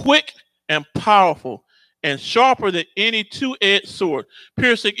is quick and powerful, and sharper than any two-edged sword,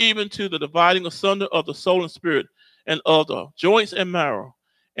 piercing even to the dividing asunder of the soul and spirit, and of the joints and marrow,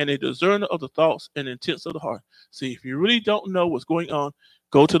 and a discerner of the thoughts and intents of the heart. See, if you really don't know what's going on,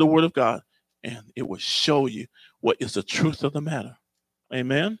 go to the word of God, and it will show you what is the truth of the matter.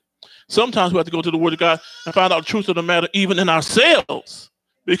 Amen? Sometimes we have to go to the word of God and find out the truth of the matter even in ourselves,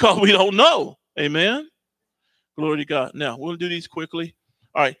 because we don't know. Amen? Glory to God. Now, we'll do these quickly.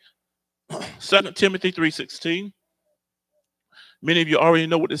 All right. 2 Timothy 3:16. Many of you already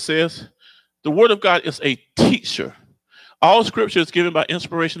know what it says. The word of God is a teacher. All scripture is given by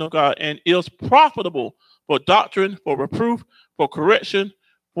inspiration of God and is profitable for doctrine, for reproof, for correction,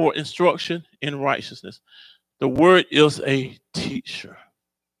 for instruction in righteousness. The word is a teacher.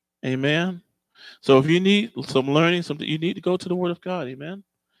 Amen. So if you need some learning, something, you need to go to the word of God. Amen.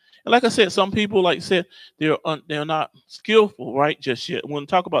 And like I said, some people, like I said, they're not skillful, right, just yet. We'll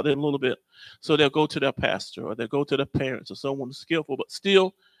talk about that in a little bit. So they'll go to their pastor or they'll go to their parents or someone who's skillful, but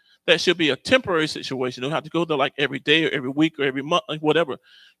still, that should be a temporary situation. You don't have to go there like every day or every week or every month, like whatever.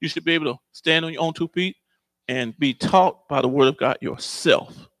 You should be able to stand on your own 2 feet and be taught by the word of God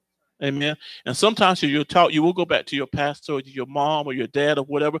yourself. Amen. And sometimes if you're taught, you will go back to your pastor or your mom or your dad or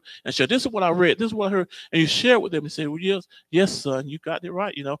whatever and share, this is what I read, this is what I heard. And you share it with them and say, well, yes, son, you got it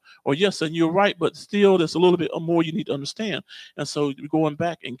right, or yes, son, you're right, but still there's a little bit more you need to understand. And so going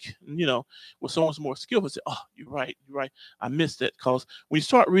back and, when someone's more skillful, say, oh, you're right. I missed that. Because when you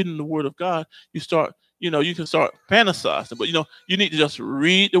start reading the word of God, you start, you can start fantasizing, but you need to just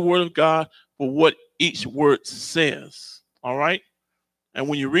read the word of God for what each word says. All right. And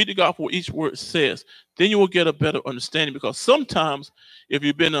when you read the God for what each word says, then you will get a better understanding. Because sometimes, if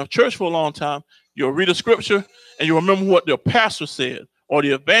you've been in a church for a long time, you'll read a scripture and you remember what the pastor said or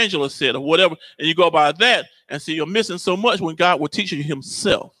the evangelist said or whatever, and you go by that and see you're missing so much when God will teach you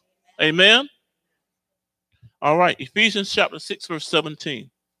himself. Amen? All right, Ephesians chapter 6, verse 17.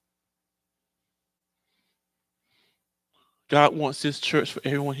 God wants this church for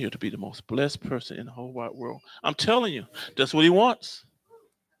everyone here to be the most blessed person in the whole wide world. I'm telling you, that's what he wants.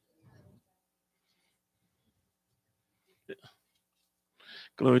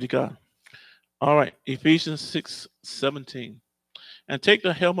 Glory to God. All right, Ephesians 6:17. And take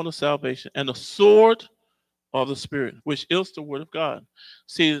the helmet of salvation and the sword of the Spirit, which is the word of God.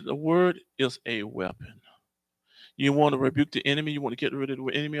 See, the word is a weapon. You want to rebuke the enemy, you want to get rid of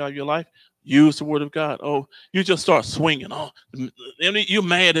the enemy out of your life, use the word of God. Oh, you just start swinging. Oh, you're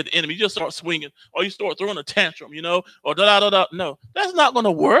mad at the enemy, you just start swinging. Or you start throwing a tantrum, or da-da-da-da. No, that's not going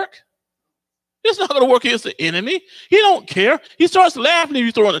to work. It's not going to work against the enemy. He don't care. He starts laughing if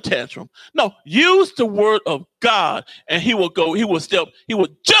you throw in a tantrum. No, use the word of God and he will jump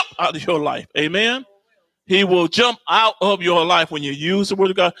out of your life. Amen. He will jump out of your life when you use the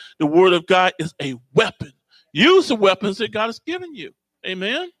word of God. The word of God is a weapon. Use the weapons that God has given you.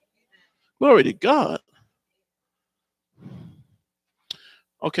 Amen. Glory to God.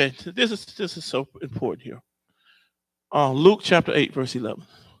 Okay, this is so important here. Luke chapter 8, verse 11.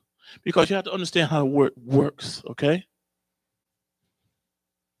 Because you have to understand how the word works, okay?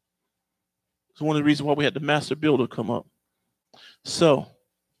 It's one of the reasons why we had the master builder come up. So,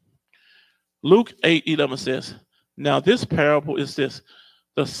 Luke 8:11 says, now this parable is this.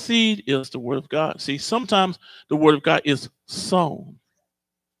 The seed is the word of God. See, sometimes the word of God is sown.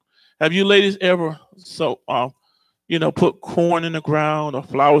 Have you ladies ever put corn in the ground or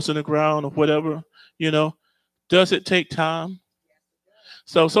flowers in the ground or whatever? Does it take time?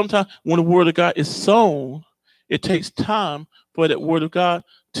 So sometimes when the word of God is sown, it takes time for that word of God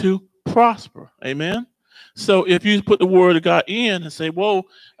to prosper. Amen. So if you put the word of God in and say, whoa,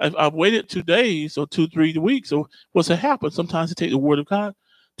 I've waited 2 days or 2-3 weeks, or what's to happen? Sometimes it takes the word of God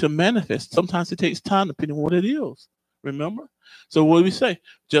to manifest. Sometimes it takes time depending on what it is. Remember? So what do we say?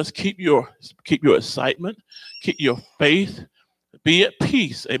 Just keep your excitement, keep your faith, be at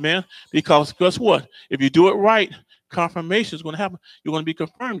peace. Amen. Because guess what? If you do it right, confirmation is going to happen. You're going to be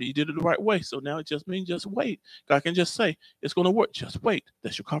confirmed that you did it the right way. So now it just means just wait. God can just say, it's going to work. Just wait.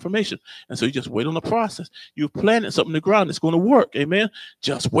 That's your confirmation. And so you just wait on the process. You've planted something in the ground. It's going to work. Amen.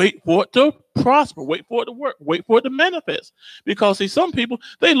 Just wait for it to prosper. Wait for it to work. Wait for it to manifest. Because see, some people,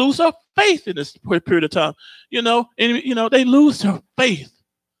 they lose their faith in this period of time. They lose their faith.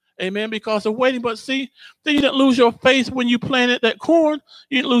 Amen. Because of waiting. But see, then you didn't lose your faith when you planted that corn.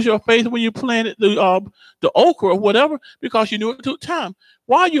 You didn't lose your faith when you planted the okra or whatever, because you knew it took time.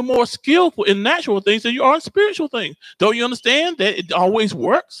 Why are you more skillful in natural things than you are in spiritual things? Don't you understand that it always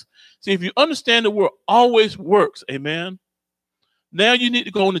works? See, if you understand the word always works, amen, now you need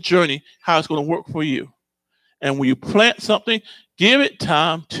to go on the journey how it's going to work for you. And when you plant something, give it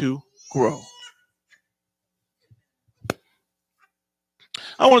time to grow.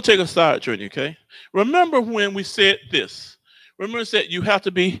 I want to take a side journey, okay? Remember when we said this. Remember I said you have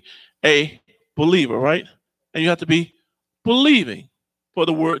to be a believer, right? And you have to be believing for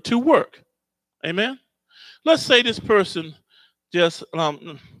the word to work. Amen? Let's say this person let's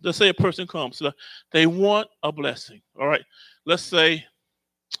say a person comes. They want a blessing, all right? Let's say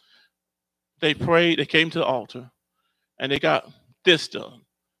they prayed, they came to the altar, and they got this done.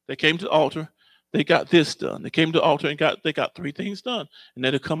 They came to the altar, they got this done. They came to the altar and they got 3 things done. And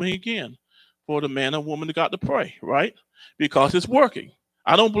then they're coming again for the man or woman that got to pray, right? Because it's working.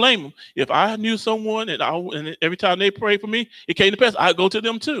 I don't blame them. If I knew someone and every time they prayed for me, it came to pass, I'd go to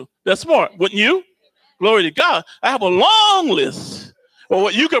them too. That's smart, wouldn't you? Glory to God. I have a long list of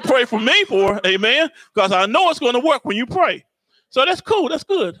what you can pray for me for, amen, because I know it's going to work when you pray. So that's cool. That's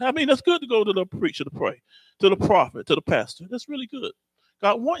good. I mean, that's good to go to the preacher to pray, to the prophet, to the pastor. That's really good.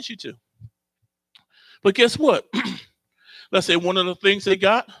 God wants you to. But guess what? Let's say one of the things they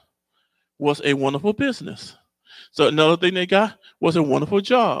got was a wonderful business. So another thing they got was a wonderful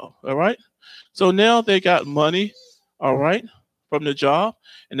job, all right? So now they got money, all right, from the job,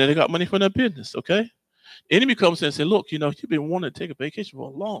 and then they got money from their business, okay? Enemy comes in and says, look, you've been wanting to take a vacation for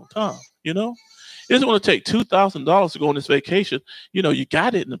a long time, It's going to take $2,000 to go on this vacation. You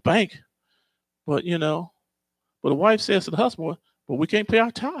got it in the bank, but the wife says to the husband, but we can't pay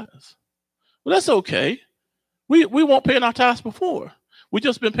our tithes. Well, that's okay. We won't pay our tithes before. We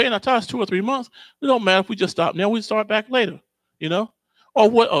just been paying our tithes 2 or 3 months. It don't matter if we just stop now. We start back later, or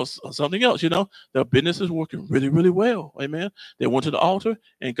what else, or something else, Their business is working really, really well. Amen. They went to the altar,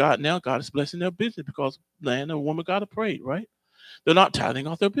 and God is blessing their business because man and woman God have prayed, right? They're not tithing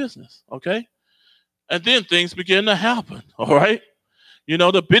off their business, okay? And then things begin to happen, all right?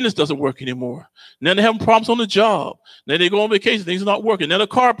 The business doesn't work anymore. And then they have problems on the job. Then they go on vacation, things are not working. Then the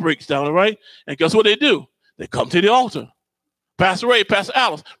car breaks down, all right? And guess what they do? They come to the altar. Pastor Ray, Pastor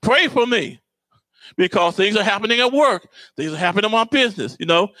Alice, pray for me. Because things are happening at work. Things are happening in my business,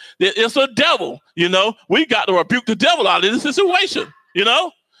 It's a devil, We got to rebuke the devil out of this situation,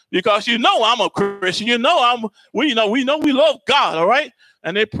 Because I'm a Christian, we know we love God, all right?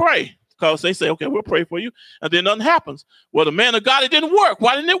 And they pray. Because they say, okay, we'll pray for you. And then nothing happens. Well, the man of God, it didn't work.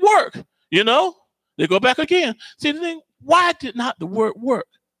 Why didn't it work? They go back again. See the thing, why did not the word work?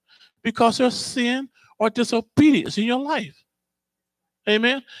 Because there's sin or disobedience in your life.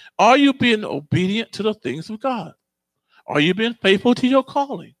 Amen. Are you being obedient to the things of God? Are you being faithful to your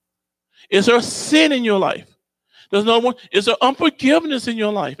calling? Is there sin in your life? There's no one. Is there unforgiveness in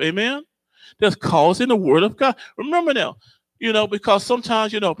your life? Amen. That's causing the word of God. Remember now, because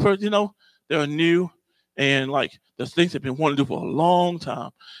sometimes, they're new and like there's things they've been wanting to do for a long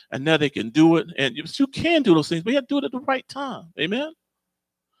time, and now they can do it. And you can do those things, but you have to do it at the right time. Amen.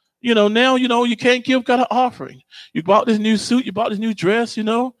 Now, you can't give God an offering. You bought this new suit, you bought this new dress, you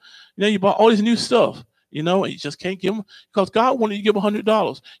bought all this new stuff, and you just can't give them because God wanted you to give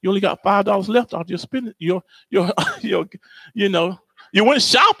 $100. You only got $5 left after you spend you went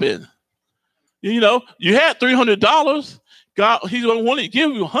shopping. You had $300. God, He's going to want to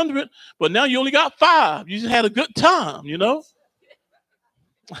give you 100, but now you only got 5. You just had a good time,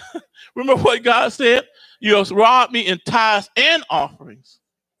 Remember what God said? You have robbed me in tithes and offerings.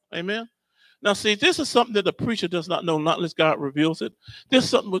 Amen. Now, see, this is something that the preacher does not know, not unless God reveals it. This is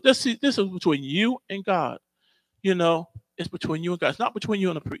something. This is between you and God. It's between you and God. It's not between you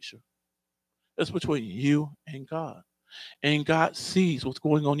and the preacher. It's between you and God. And God sees what's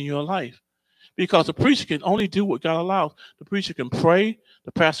going on in your life, because the preacher can only do what God allows. The preacher can pray.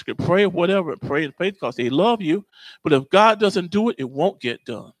 The pastor can pray, whatever, pray in faith because they love you. But if God doesn't do it, it won't get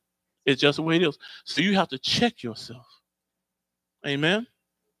done. It's just the way it is. So you have to check yourself. Amen.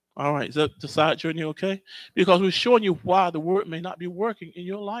 All right, is that the side journey okay? Because we're showing you why the word may not be working in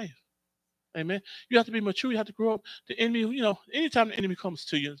your life. Amen. You have to be mature. You have to grow up. The enemy, anytime the enemy comes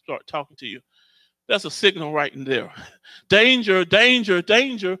to you and start talking to you, that's a signal right in there. Danger, danger,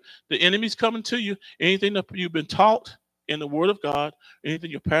 danger. The enemy's coming to you. Anything that you've been taught in the word of God,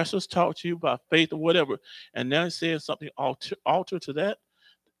 anything your pastors taught you by faith or whatever, and now it says something alter to that.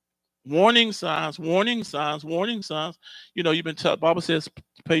 Warning signs, warning signs, warning signs. You've been taught, Bible says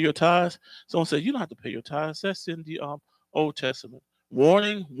pay your tithes. Someone says you don't have to pay your tithes. That's in the Old Testament.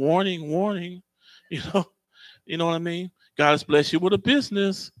 Warning, warning, warning. You know what I mean? God has blessed you with a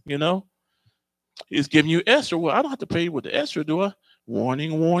business, He's giving you extra. Well, I don't have to pay you with the extra, do I?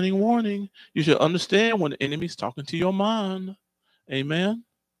 Warning, warning, warning. You should understand when the enemy's talking to your mind. Amen.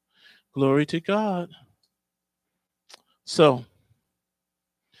 Glory to God. So,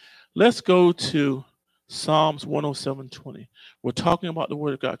 let's go to Psalms 107:20. We're talking about the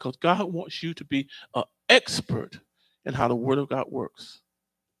word of God because God wants you to be an expert in how the word of God works.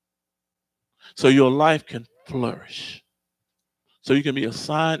 So your life can flourish. So you can be a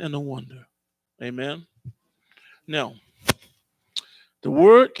sign and a wonder. Amen. Now, the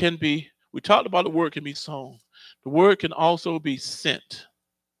word can be, we talked about the word can be sown. The word can also be sent.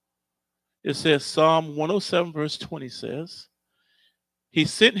 It says Psalm 107:20 says, He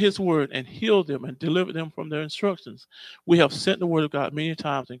sent His word and healed them and delivered them from their instructions. We have sent the word of God many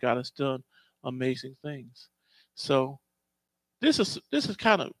times, and God has done amazing things. So this is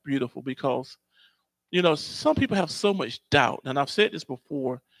kind of beautiful because, some people have so much doubt, and I've said this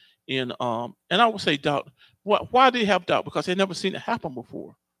before. And I would say doubt. Why do they have doubt? Because they've never seen it happen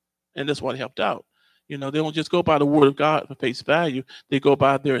before, and that's why they have doubt. You know, they don't just go by the word of God for face value. They go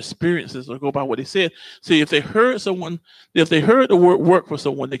by their experiences or go by what they said. See, if they heard the word work for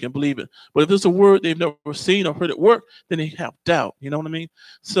someone, they can believe it. But if it's a word they've never seen or heard it work, then they have doubt. You know what I mean?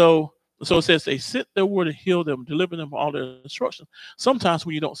 So it says they sent their word and heal them, deliver them all their instructions. Sometimes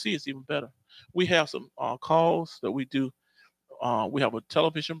when you don't see, it's even better. We have some calls that we do. We have a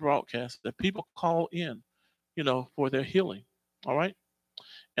television broadcast that people call in, you know, for their healing. All right.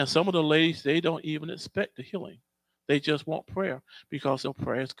 And some of the ladies, they don't even expect the healing. They just want prayer because their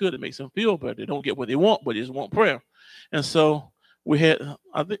prayer is good. It makes them feel better. They don't get what they want, but they just want prayer. And so we had,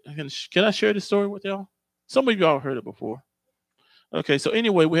 I think, can I share this story with y'all? Some of y'all heard it before. Okay, so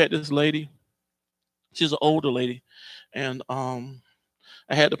anyway, we had this lady. She's an older lady, and I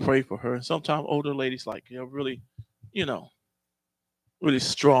had to pray for her. And sometimes older ladies, like, you know, really, you know, really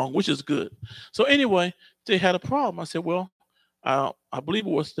strong, which is good. So anyway, they had a problem. I said, well, I believe it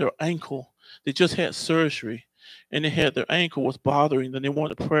was their ankle. They just had surgery, and they had their ankle was bothering. Then they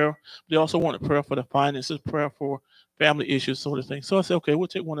wanted prayer. They also wanted prayer for the finances, prayer for family issues, sort of thing. So I said, okay, we'll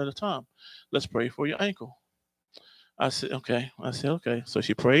take one at a time. Let's pray for your ankle. I said, okay. I said, okay. So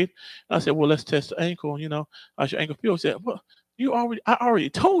she prayed. I said, well, let's test the ankle. You know, how's your ankle feel? She said, well, I already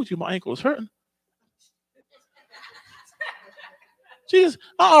told you my ankle was hurting. Jesus,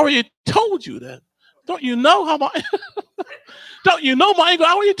 I already told you that. Don't you know how my don't you know my ankle?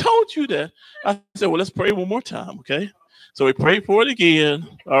 I already told you that. I said, well, let's pray one more time, okay? So we prayed for it again.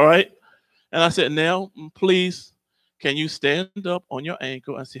 All right. And I said, now, please, can you stand up on your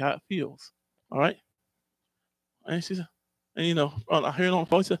ankle and see how it feels? All right. And she said, and you know, I heard it on the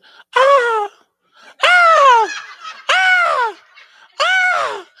phone. She said, ah, ah, ah,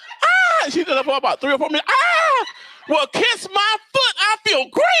 ah, ah. She did it for about 3 or 4 minutes. Ah, well, kiss my foot. I feel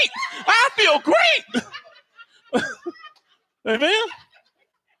great. I feel great. Amen.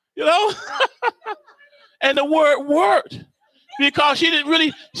 You know, and the word worked because she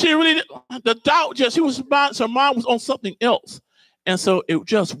really, the doubt just, her mind was on something else. And so it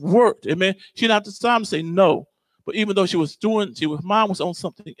just worked. Amen. She didn't have the time to say no. But even though mind was on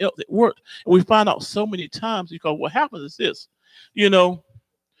something else, it worked. And we find out so many times because what happens is this, you know,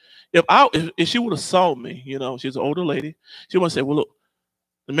 if she would have saw me, you know, she's an older lady, she would say, well, look,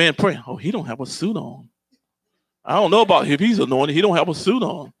 the man praying, oh, he don't have a suit on. I don't know about if he's anointed. He don't have a suit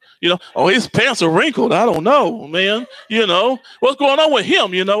on. You know, oh, his pants are wrinkled. I don't know, man. You know, what's going on with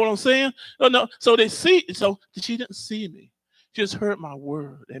him? You know what I'm saying? No. So she didn't see me. She just heard my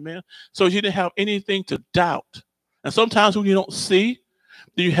word. Amen. So she didn't have anything to doubt. And sometimes when you don't see,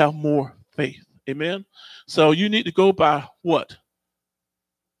 then you have more faith. Amen. So you need to go by what?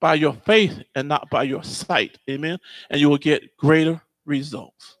 By your faith and not by your sight. Amen. And you will get greater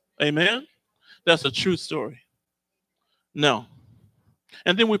results. Amen. That's a true story. No.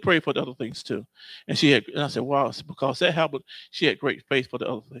 And then we prayed for the other things too. And I said, wow, it's because that happened. She had great faith for the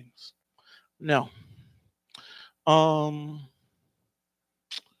other things. Now,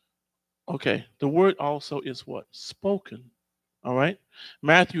 okay, the word also is what? Spoken. All right.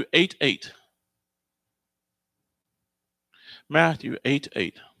 Matthew 8:8. Matthew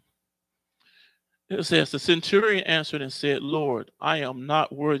 8:8. It says, the centurion answered and said, Lord, I am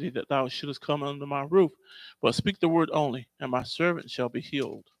not worthy that thou shouldest come under my roof, but speak the word only, and my servant shall be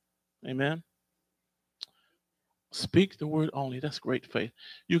healed. Amen. Speak the word only. That's great faith.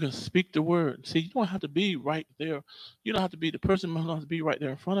 You can speak the word. See, you don't have to be right there. You don't have to be the person who has to be right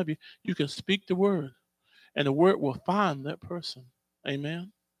there in front of you. You can speak the word, and the word will find that person.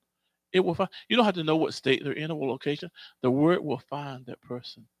 Amen. It will find. You don't have to know what state they're in or what location. The word will find that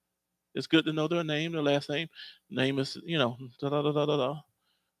person. It's good to know their name, their last name. Name is, you know, da da da da da da.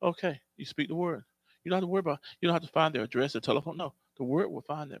 Okay, you speak the word. You don't have to worry about. You don't have to find their address, their telephone. No, the word will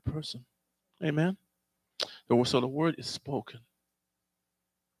find that person. Amen. So the word is spoken.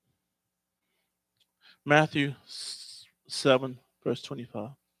 Matthew 7, verse 25.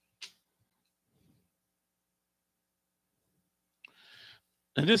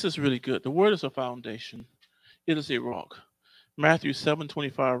 And this is really good. The word is a foundation. It is a rock. Matthew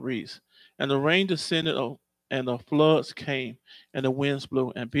 7:25 reads, and the rain descended and the floods came, and the winds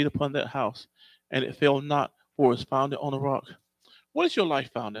blew and beat upon that house, and it fell not, for it was founded on a rock. What is your life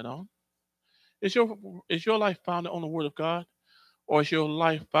founded on? Is your life founded on the word of God? Or is your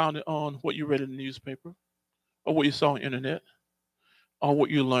life founded on what you read in the newspaper? Or what you saw on the internet? Or what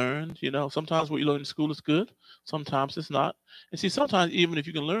you learned? You know, sometimes what you learn in school is good. Sometimes it's not. And see, sometimes even if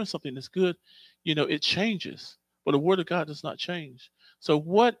you can learn something that's good, you know, it changes. But the word of God does not change. So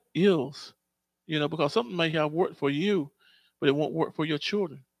what is, you know, because something may have worked for you, but it won't work for your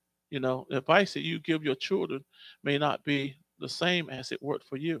children. You know, the advice that you give your children may not be the same as it worked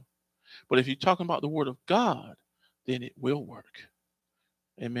for you. But if you're talking about the word of God, then it will work.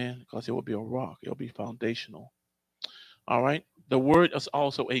 Amen. Because it will be a rock. It'll be foundational. All right. The word is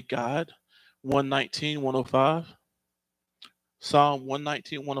also a guide. 119, 105. Psalm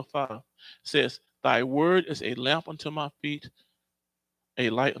 119, 105 says, Thy word is a lamp unto my feet,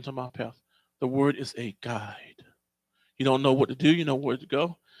 a light unto my path. The word is a guide. You don't know what to do, you know where to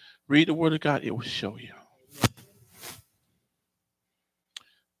go. Read the word of God, it will show you.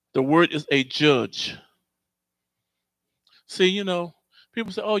 The word is a judge. See,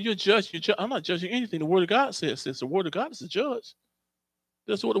 people say, oh, you're a judge. I'm not judging anything. The word of God says this. The word of God is a judge.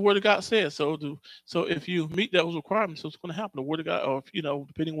 That's what the word of God says. So if you meet those requirements, what's going to happen? The word of God, or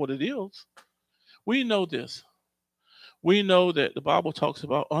depending on what it is, we know this. We know that the Bible talks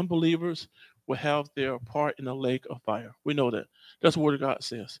about unbelievers will have their part in the lake of fire. We know that. That's what the word of God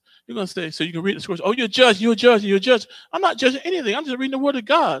says. You're going to say, so you can read the scripture, oh, you're a judge, you're a judge, you're a judge. I'm not judging anything. I'm just reading the word of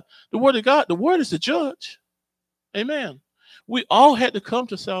God. The word of God, the word is the judge. Amen. We all had to come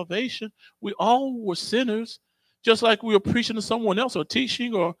to salvation. We all were sinners, just like we were preaching to someone else or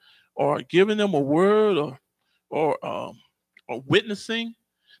teaching or giving them a word or witnessing.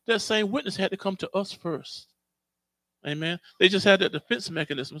 That same witness had to come to us first. Amen. They just had that defense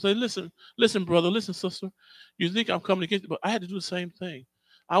mechanism. Say, listen, brother, listen, sister. You think I'm coming against you, but I had to do the same thing.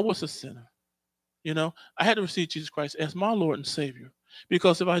 I was a sinner. I had to receive Jesus Christ as my Lord and Savior.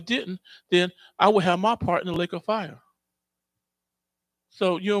 Because if I didn't, then I would have my part in the lake of fire.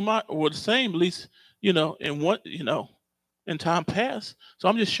 So you and I were the same, at least, in time past. So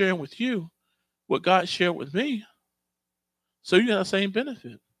I'm just sharing with you what God shared with me. So you got the same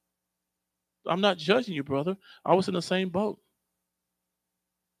benefit. I'm not judging you, brother. I was in the same boat.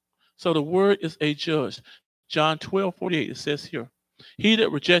 So the word is a judge. John 12:48, it says here, He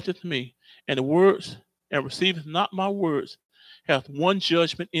that rejecteth me and the words and receiveth not my words hath one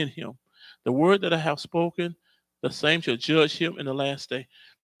judgment in him. The word that I have spoken, the same shall judge him in the last day.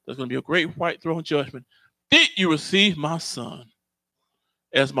 There's going to be a great white throne judgment. Did you receive my son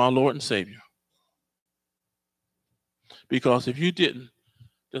as my Lord and Savior? Because if you didn't,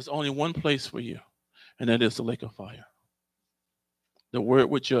 there's only one place for you, and that is the lake of fire. The word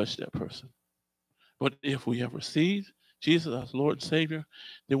would judge that person. But if we have received Jesus as Lord and Savior,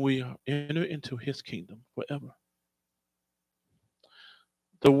 then we are entered into his kingdom forever.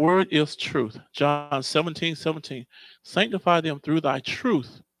 The word is truth. John 17:17. Sanctify them through thy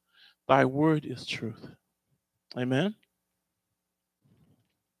truth. Thy word is truth. Amen.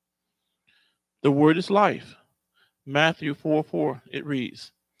 The word is life. Matthew 4:4, it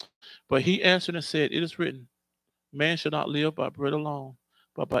reads, But he answered and said, It is written, Man shall not live by bread alone,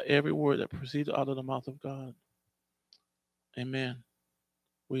 but by every word that proceeds out of the mouth of God. Amen.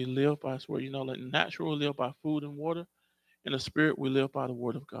 We live by his word. Like natural, we live by food and water. In the spirit, we live by the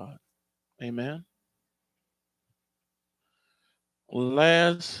word of God. Amen.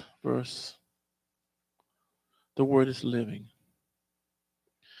 Last verse. The word is living.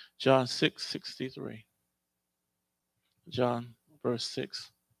 John 6:63. John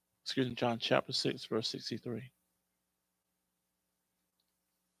chapter 6, verse 63.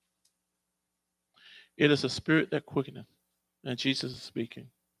 It is a spirit that quickeneth, and Jesus is speaking.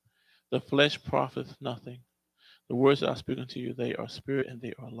 The flesh profiteth nothing. The words that I speak unto you, they are spirit and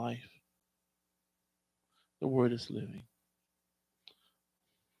they are life. The word is living.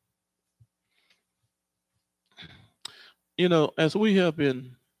 As we've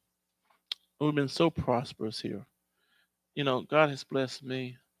been so prosperous here. God has blessed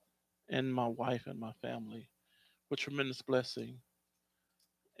me and my wife and my family with tremendous blessing.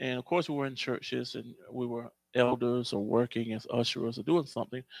 And of course, we were in churches and we were elders or working as ushers or doing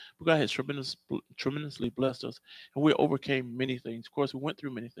something. But God has tremendously blessed us. And we overcame many things. Of course, we went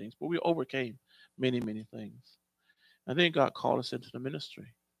through many things, but we overcame many, many things. And then God called us into the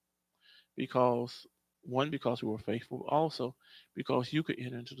ministry because we were faithful, also because you could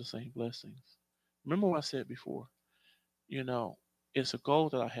enter into the same blessings. Remember what I said before, it's a goal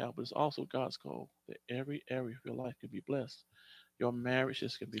that I have, but it's also God's goal that every area of your life can be blessed. Your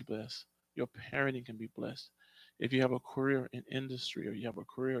marriages can be blessed. Your parenting can be blessed. If you have a career in industry or you have a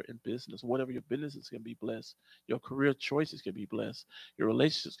career in business, whatever your businesses can be blessed. Your career choices can be blessed. Your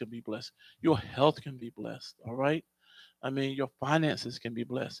relationships can be blessed. Your health can be blessed. All right? Your finances can be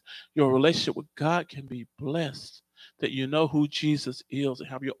blessed. Your relationship with God can be blessed. That you know who Jesus is and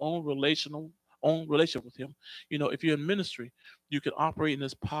have your own relationship with him. If you're in ministry, you can operate in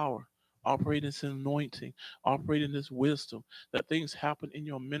this power, operate in this anointing, operate in this wisdom, that things happen in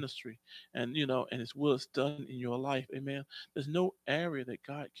your ministry and his will is done in your life. Amen. There's no area that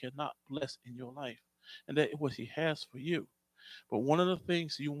God cannot bless in your life. And that is what he has for you. But one of the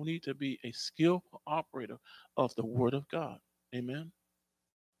things you will need to be a skillful operator of the Word of God. Amen.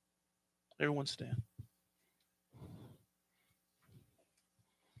 Everyone stand.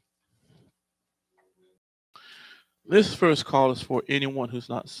 This first call is for anyone who's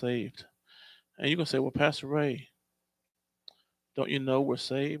not saved. And you're going to say, well, Pastor Ray, don't you know we're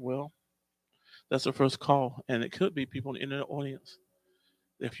saved? Well, that's the first call. And it could be people in the audience.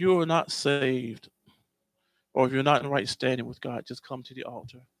 If you are not saved, or if you're not in right standing with God, just come to the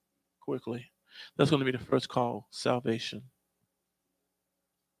altar quickly. That's going to be the first call, salvation.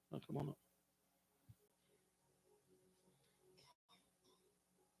 Oh, come on up.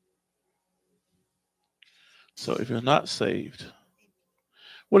 So if you're not saved,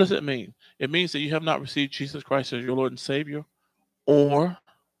 what does it mean? It means that you have not received Jesus Christ as your Lord and Savior, or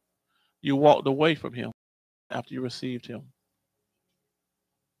you walked away from him after you received him.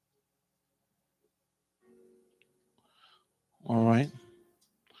 All right.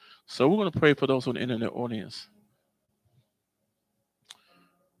 So we're going to pray for those on the internet audience.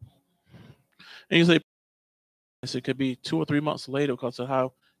 And you say, it could be 2 or 3 months later because of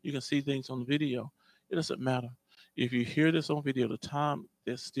how you can see things on video. It doesn't matter. If you hear this on video, the time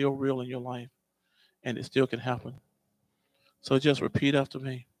is still real in your life, and it still can happen. So just repeat after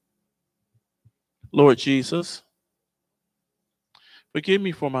me. Lord Jesus, forgive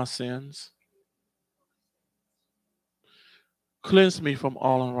me for my sins. Cleanse me from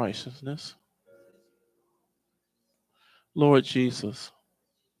all unrighteousness. Lord Jesus,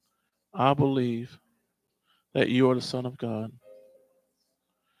 I believe that you are the Son of God,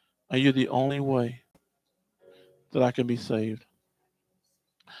 and you're the only way that I can be saved.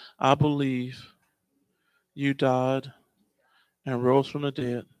 I believe you died and rose from the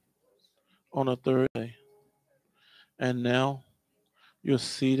dead on the third day, and now you're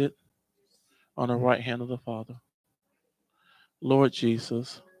seated on the right hand of the Father. Lord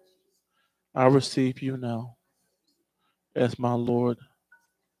Jesus, I receive you now as my Lord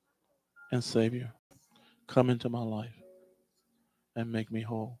and Savior. Come into my life and make me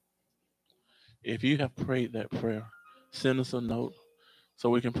whole. If you have prayed that prayer, send us a note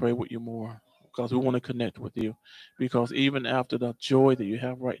so we can pray with you more, because we want to connect with you. Because even after the joy that you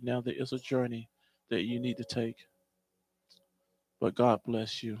have right now, there is a journey that you need to take. But God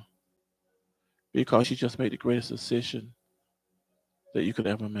bless you, because you just made the greatest decision that you could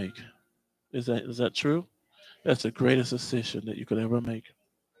ever make. Is that true? That's the greatest decision that you could ever make.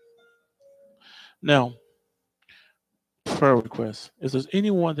 Now, prayer requests. If there's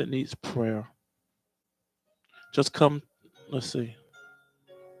anyone that needs prayer, just come. Let's see.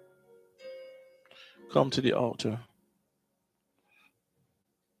 Come to the altar.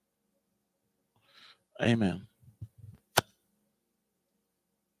 Amen.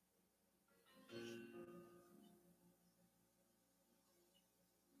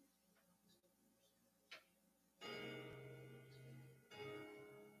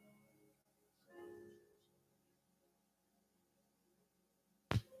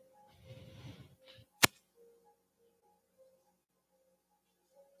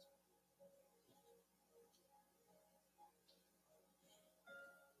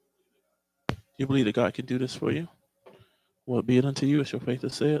 You believe that God can do this for you? Well, be it unto you as your faith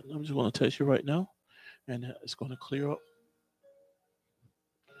has said. I'm just going to touch you right now, and it's going to clear up.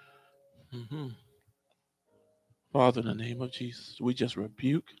 Father, in the name of Jesus, we just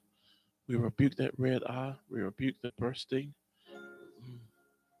rebuke. We rebuke that red eye. We rebuke the bursting,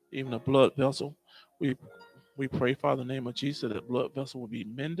 even a blood vessel. We pray, Father, in the name of Jesus, that blood vessel will be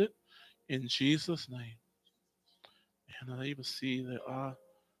mended in Jesus' name. And I even see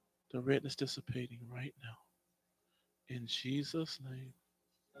the redness dissipating right now. In Jesus' name.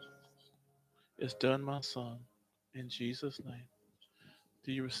 It's done, my son. In Jesus' name.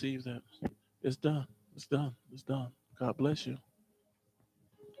 Do you receive that? It's done. It's done. It's done. God bless you.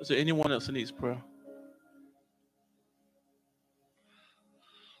 Is there anyone else that needs prayer?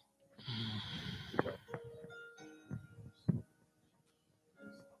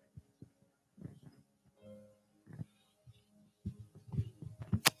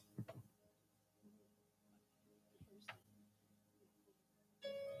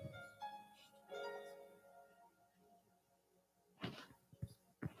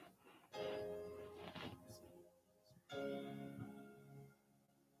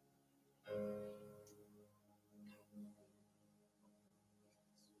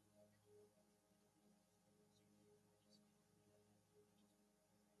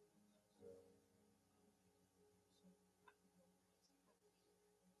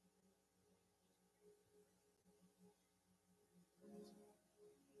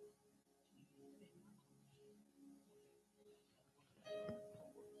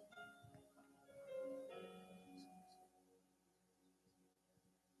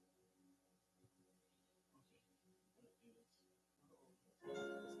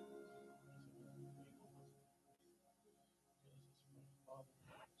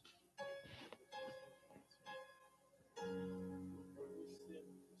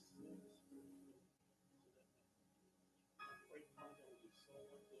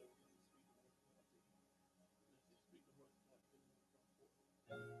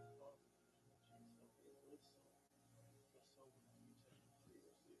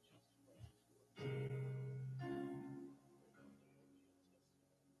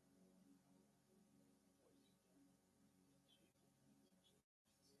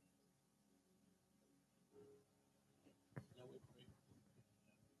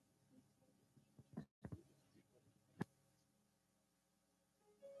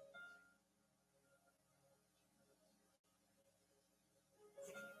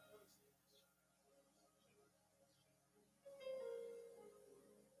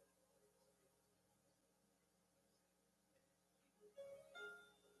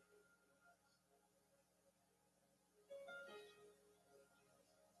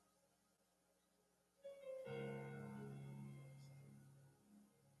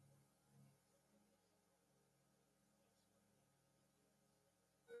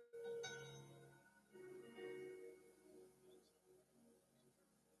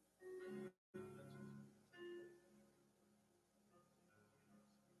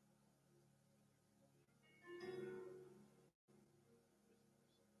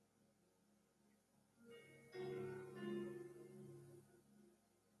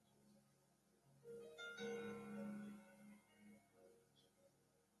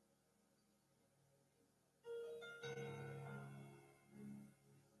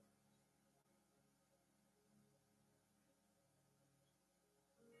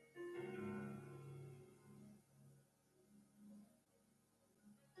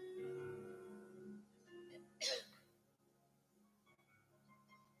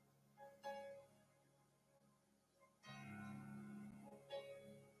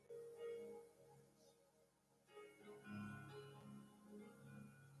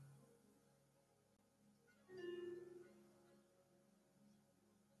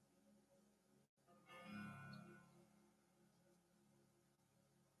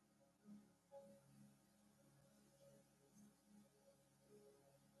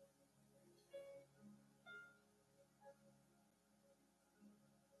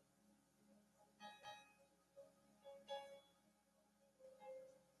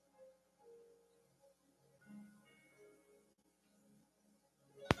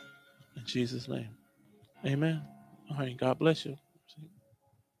 In Jesus' name. Amen. All right. God bless you.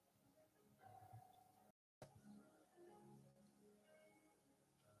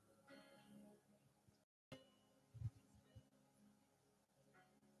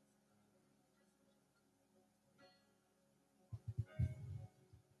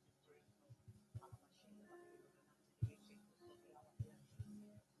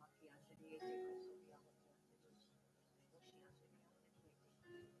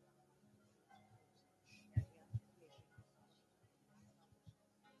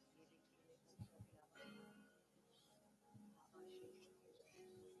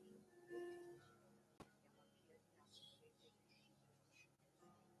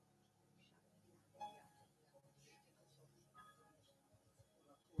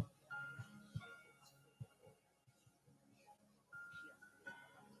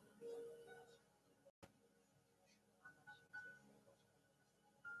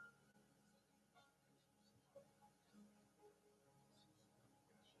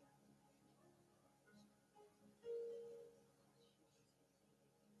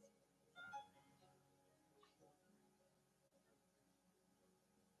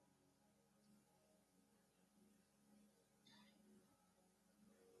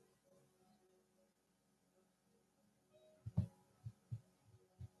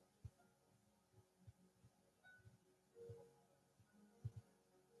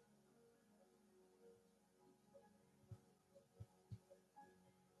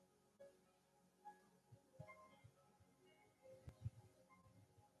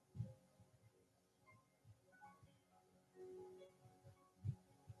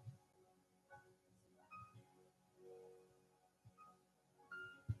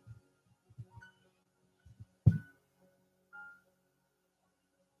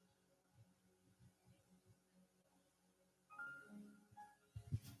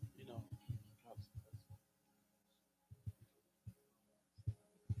 You know,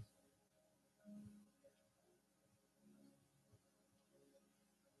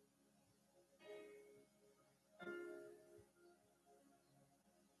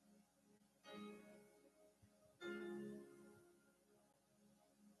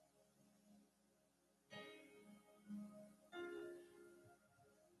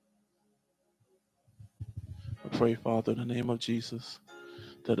 I pray, Father, in the name of Jesus,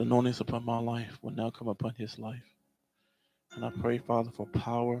 that anointings upon my life will now come upon his life. And I pray, Father, for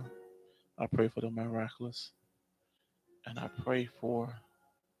power. I pray for the miraculous. And I pray for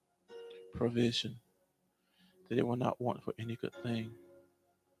provision, that it will not want for any good thing.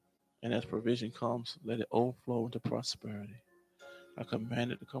 And as provision comes, let it overflow into prosperity. I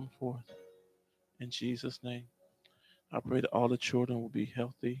command it to come forth in Jesus' name. I pray that all the children will be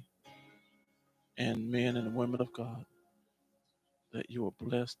healthy, and men and women of God, that you will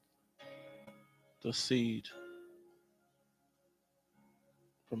bless the seed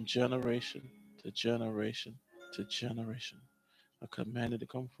from generation to generation to generation. I command it to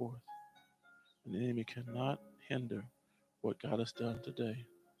come forth, and the enemy cannot hinder what God has done today.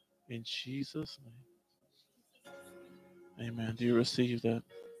 In Jesus' name. Amen. Do you receive that?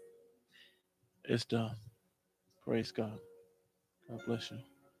 It's done. Praise God. God bless you.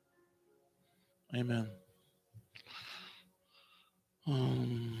 Amen.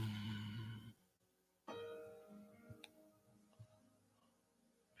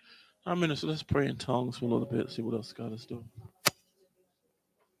 Our minister, let's pray in tongues for a little bit, see what else God is doing.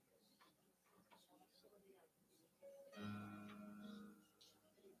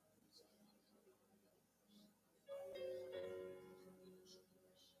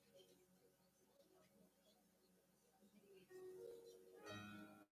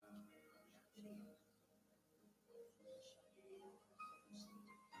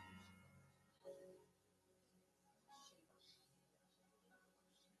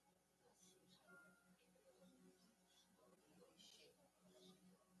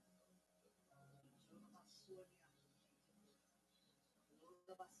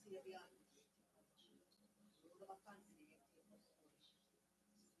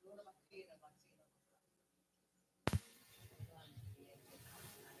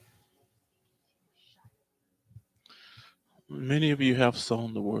 Many of you have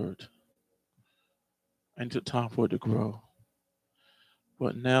sown the word, and it's time for it to grow.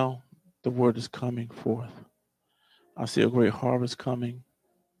 But now the word is coming forth. I see a great harvest coming.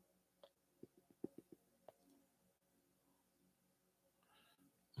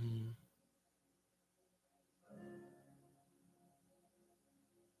 Mm.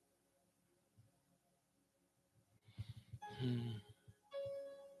 Mm.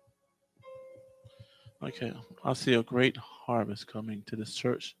 Okay, I see a great harvest coming to this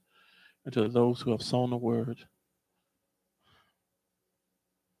church and to those who have sown the word.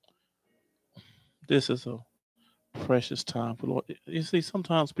 This is a precious time for the Lord. You see,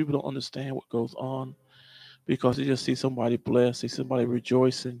 sometimes people don't understand what goes on because they just see somebody blessed, they see somebody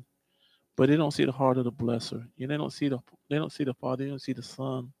rejoicing, but they don't see the heart of the blesser. You know, they don't see the Father, they don't see the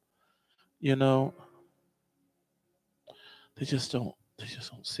Son. You know, they just don't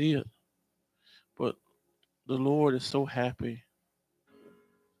see it. But the Lord is so happy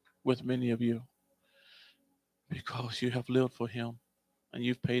with many of you because you have lived for Him and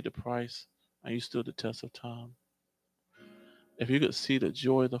you've paid the price and you stood the test of time. If you could see the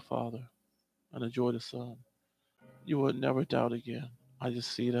joy of the Father and the joy of the Son, you would never doubt again. I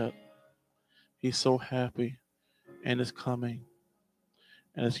just see that He's so happy and it's coming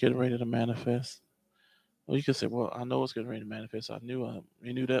and it's getting ready to manifest. Well, you can say, "Well, I know it's getting ready to manifest.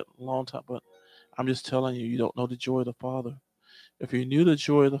 We knew that a long time." But I'm just telling you, you don't know the joy of the Father. If you knew the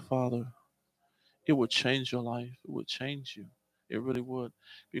joy of the Father, it would change your life. It would change you. It really would,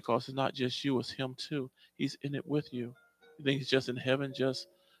 because it's not just you; it's Him too. He's in it with you. You think He's just in heaven, just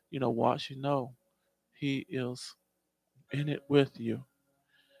watching? No, He is in it with you.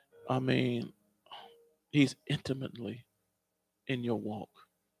 I mean, He's intimately in your walk,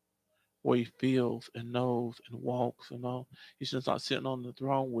 where He feels and knows and walks and all. He's just not sitting on the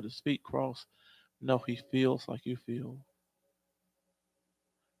throne with His feet crossed. No, He feels like you feel,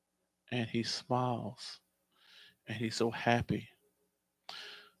 and He smiles, and He's so happy.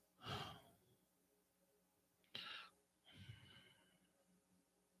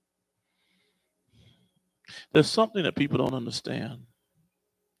 There's something that people don't understand.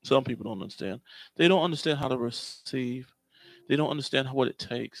 Some people don't understand. They don't understand how to receive. They don't understand what it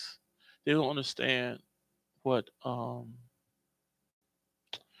takes. They don't understand what um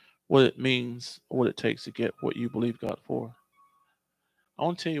what it means, or what it takes to get what you believe God for. I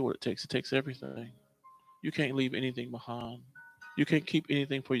want to tell you what it takes. It takes everything. You can't leave anything behind. You can't keep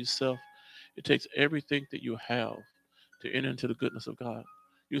anything for yourself. It takes everything that you have to enter into the goodness of God.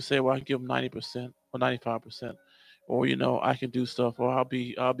 You say, "Well, I can give them 90% or 95%, or I can do stuff, or I'll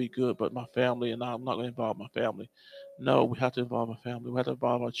be good, but my family, and I'm not going to involve my family." No, we have to involve our family. We have to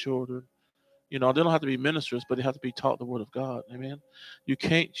involve our children. They don't have to be ministers, but they have to be taught the word of God. Amen. You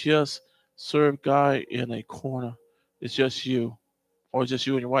can't just serve God in a corner. It's just you, or just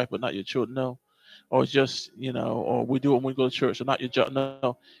you and your wife, but not your children. No, or it's just or we do it when we go to church, or not your job.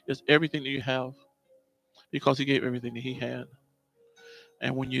 No, it's everything that you have, because He gave everything that He had.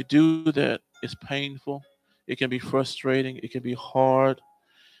 And when you do that, it's painful. It can be frustrating. It can be hard,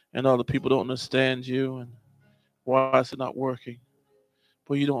 and other people don't understand you, and why is it not working?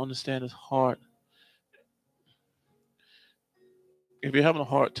 But you don't understand His heart. If you're having a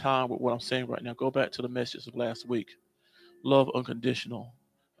hard time with what I'm saying right now, go back to the message of last week. Love unconditional.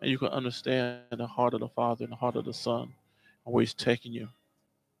 And you can understand the heart of the Father and the heart of the Son, and where He's taking you.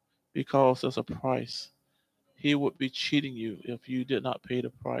 Because there's a price. He would be cheating you if you did not pay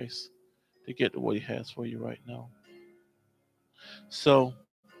the price to get to what He has for you right now. So,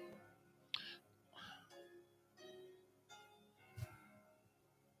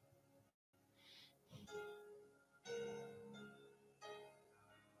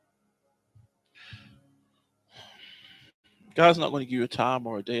 God's not going to give you a time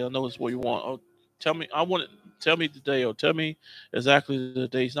or a day. I know it's what you want. Oh, tell me, I want it. Tell me the day, or tell me exactly the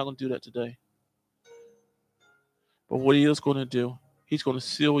day. He's not going to do that today. But what He is going to do, He's going to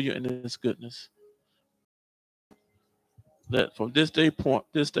seal you in His goodness. That from this day forth,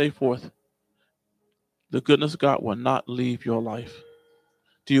 the goodness of God will not leave your life.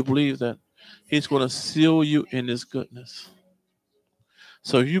 Do you believe that? He's going to seal you in His goodness.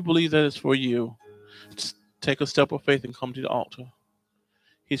 So if you believe that it's for you, take a step of faith and come to the altar.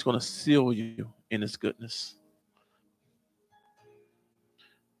 He's going to seal you in His goodness.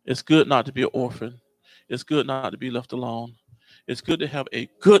 It's good not to be an orphan. It's good not to be left alone. It's good to have a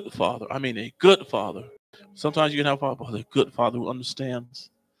good father. I mean, a good father. Sometimes you can have a good father who understands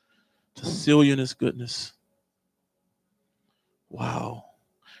to seal you in His goodness. Wow.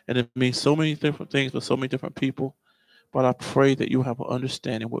 And it means so many different things for so many different people. But I pray that you have an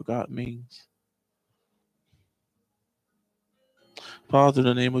understanding what God means. Father, in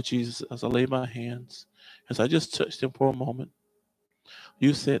the name of Jesus, as I lay my hands, as I just touched them for a moment,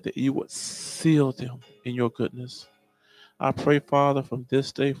 you said that you would seal them in your goodness. I pray, Father, from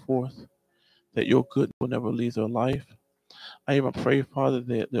this day forth, that your goodness will never leave their life. I even pray, Father,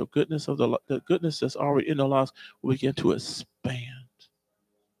 that the goodness that's already in their lives will begin to expand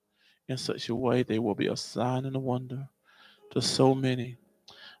in such a way they will be a sign and a wonder to so many.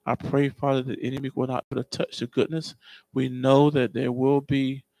 I pray, Father, that the enemy will not be able to touch the goodness. We know that there will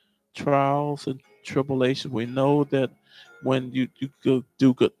be trials and tribulations. We know that when you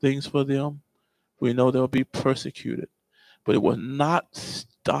do good things for them, we know they'll be persecuted. But it will not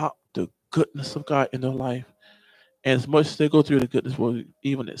stop the goodness of God in their life. And as much as they go through, the goodness will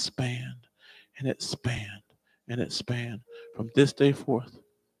even expand and expand and expand from this day forth.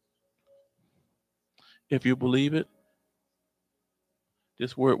 If you believe it,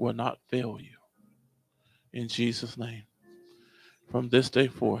 this word will not fail you. In Jesus' name. From this day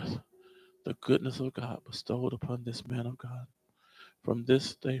forth, the goodness of God bestowed upon this man of God. From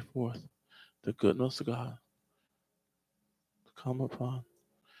this day forth, the goodness of God come upon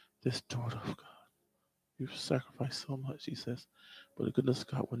this daughter of God. You've sacrificed so much, he says, but the goodness of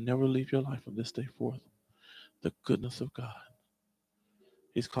God will never leave your life from this day forth. The goodness of God.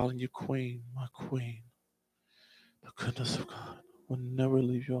 He's calling you queen, my queen. The goodness of God will never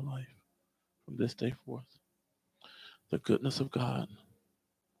leave your life from this day forth. The goodness of God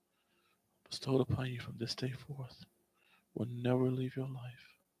bestowed upon you from this day forth will never leave your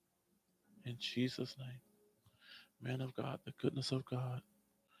life. In Jesus' name, man of God, the goodness of God,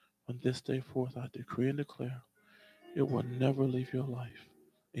 from this day forth, I decree and declare, it will never leave your life.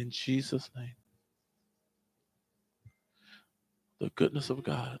 In Jesus' name, the goodness of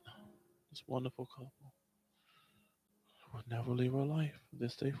God, this wonderful couple, will never leave our life from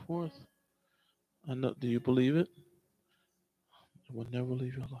this day forth. I know, do you believe it? It will never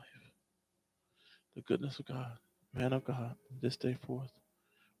leave your life. The goodness of God, man of God, from this day forth,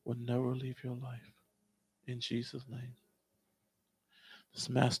 will never leave your life. In Jesus' name. This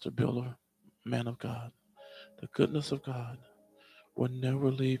master builder, man of God, the goodness of God will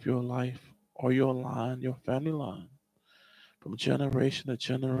never leave your life or your line, your family line, from generation to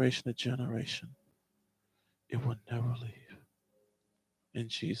generation to generation. It will never leave. In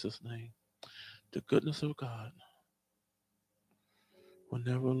Jesus' name. The goodness of God will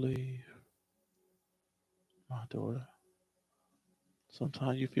never leave my daughter.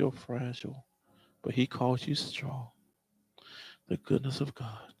 Sometimes you feel fragile, but he calls you strong. The goodness of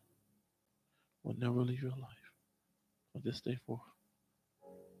God will never leave your life from this day forth.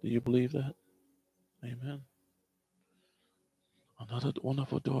 Do you believe that? Amen. Another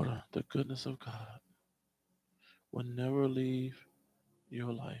wonderful daughter, the goodness of God will never leave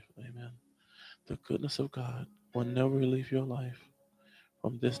your life. Amen. The goodness of God will never leave your life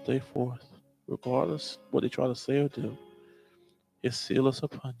from this day forth, regardless what they try to say or do. His seal is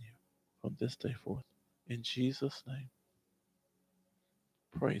upon you from this day forth. In Jesus' name.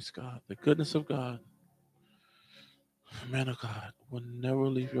 Praise God. The goodness of God, man of God, will never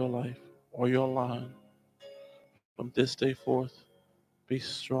leave your life or your line from this day forth. Be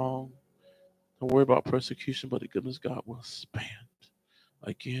strong. Don't worry about persecution, but the goodness of God will expand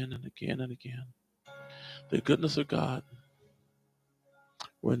again and again and again. The goodness of God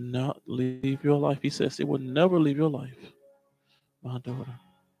will not leave your life. He says it will never leave your life, my daughter.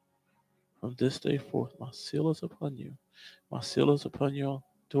 From this day forth, my seal is upon you. My seal is upon your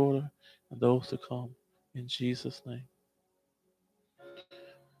daughter and those to come. In Jesus' name.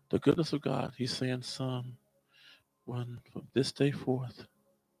 The goodness of God, he's saying, son, when from this day forth,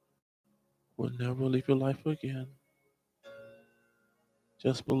 will never leave your life again.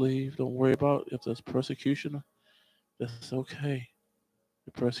 Just believe. Don't worry about if there's persecution. That's okay.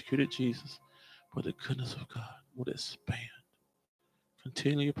 You persecuted Jesus. But the goodness of God would expand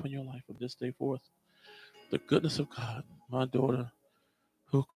continually upon your life from this day forth. The goodness of God, my daughter,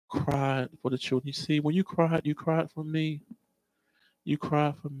 who cried for the children. You see, when you cried for me. You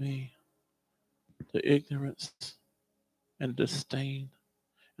cried for me. The ignorance and disdain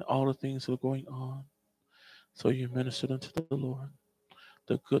and all the things that are going on. So you ministered unto the Lord.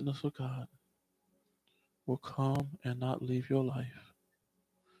 The goodness of God will come and not leave your life.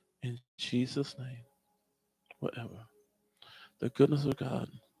 In Jesus' name, whatever. The goodness of God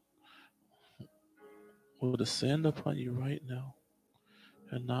will descend upon you right now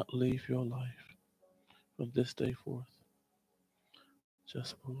and not leave your life from this day forth.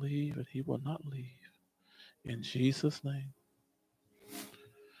 Just believe that he will not leave. In Jesus' name,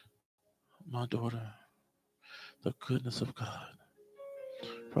 my daughter, the goodness of God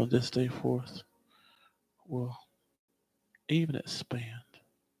from this day forth will even expand.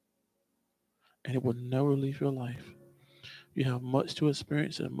 And it will never leave your life. You have much to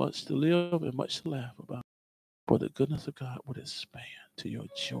experience and much to live and much to laugh about. But the goodness of God would expand to your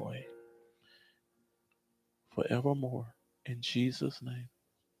joy forevermore. In Jesus' name.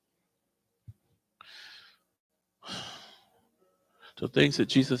 The things that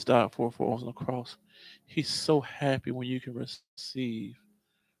Jesus died for us on the cross, he's so happy when you can receive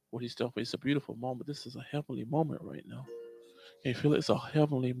what he's done for you. It's a beautiful moment. This is a heavenly moment right now. You feel it's a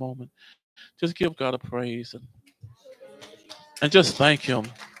heavenly moment. Just give God a praise and just thank Him.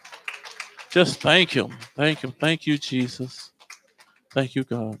 Just thank Him. Thank Him. Thank you, Jesus. Thank you,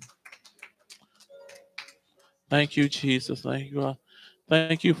 God. Thank you, Jesus. Thank you, God.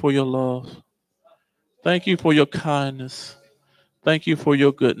 Thank you for your love. Thank you for your kindness. Thank you for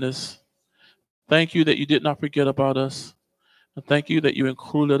your goodness. Thank you that you did not forget about us. And thank you that you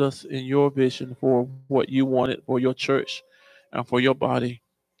included us in your vision for what you wanted for your church and for your body.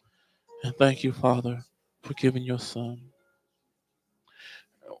 And thank you, Father, for giving your Son.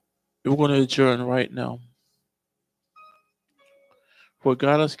 We're going to adjourn right now. For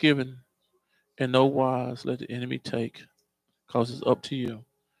God has given, and no wise let the enemy take, because it's up to you.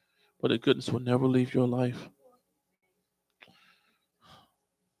 But the goodness will never leave your life.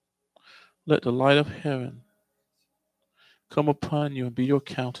 Let the light of heaven come upon you and be your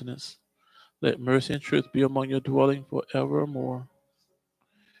countenance. Let mercy and truth be among your dwelling forevermore.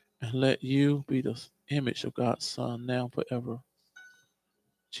 And let you be the image of God's Son now and forever.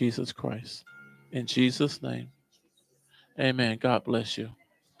 Jesus Christ. In Jesus' name. Amen. God bless you.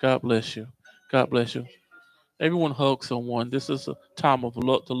 God bless you. God bless you. Everyone hug someone. This is a time of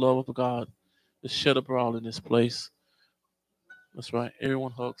love, the love of God is shed abroad in this place. That's right.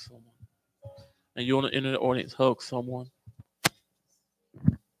 Everyone hug someone. And you want to enter the audience, hug someone.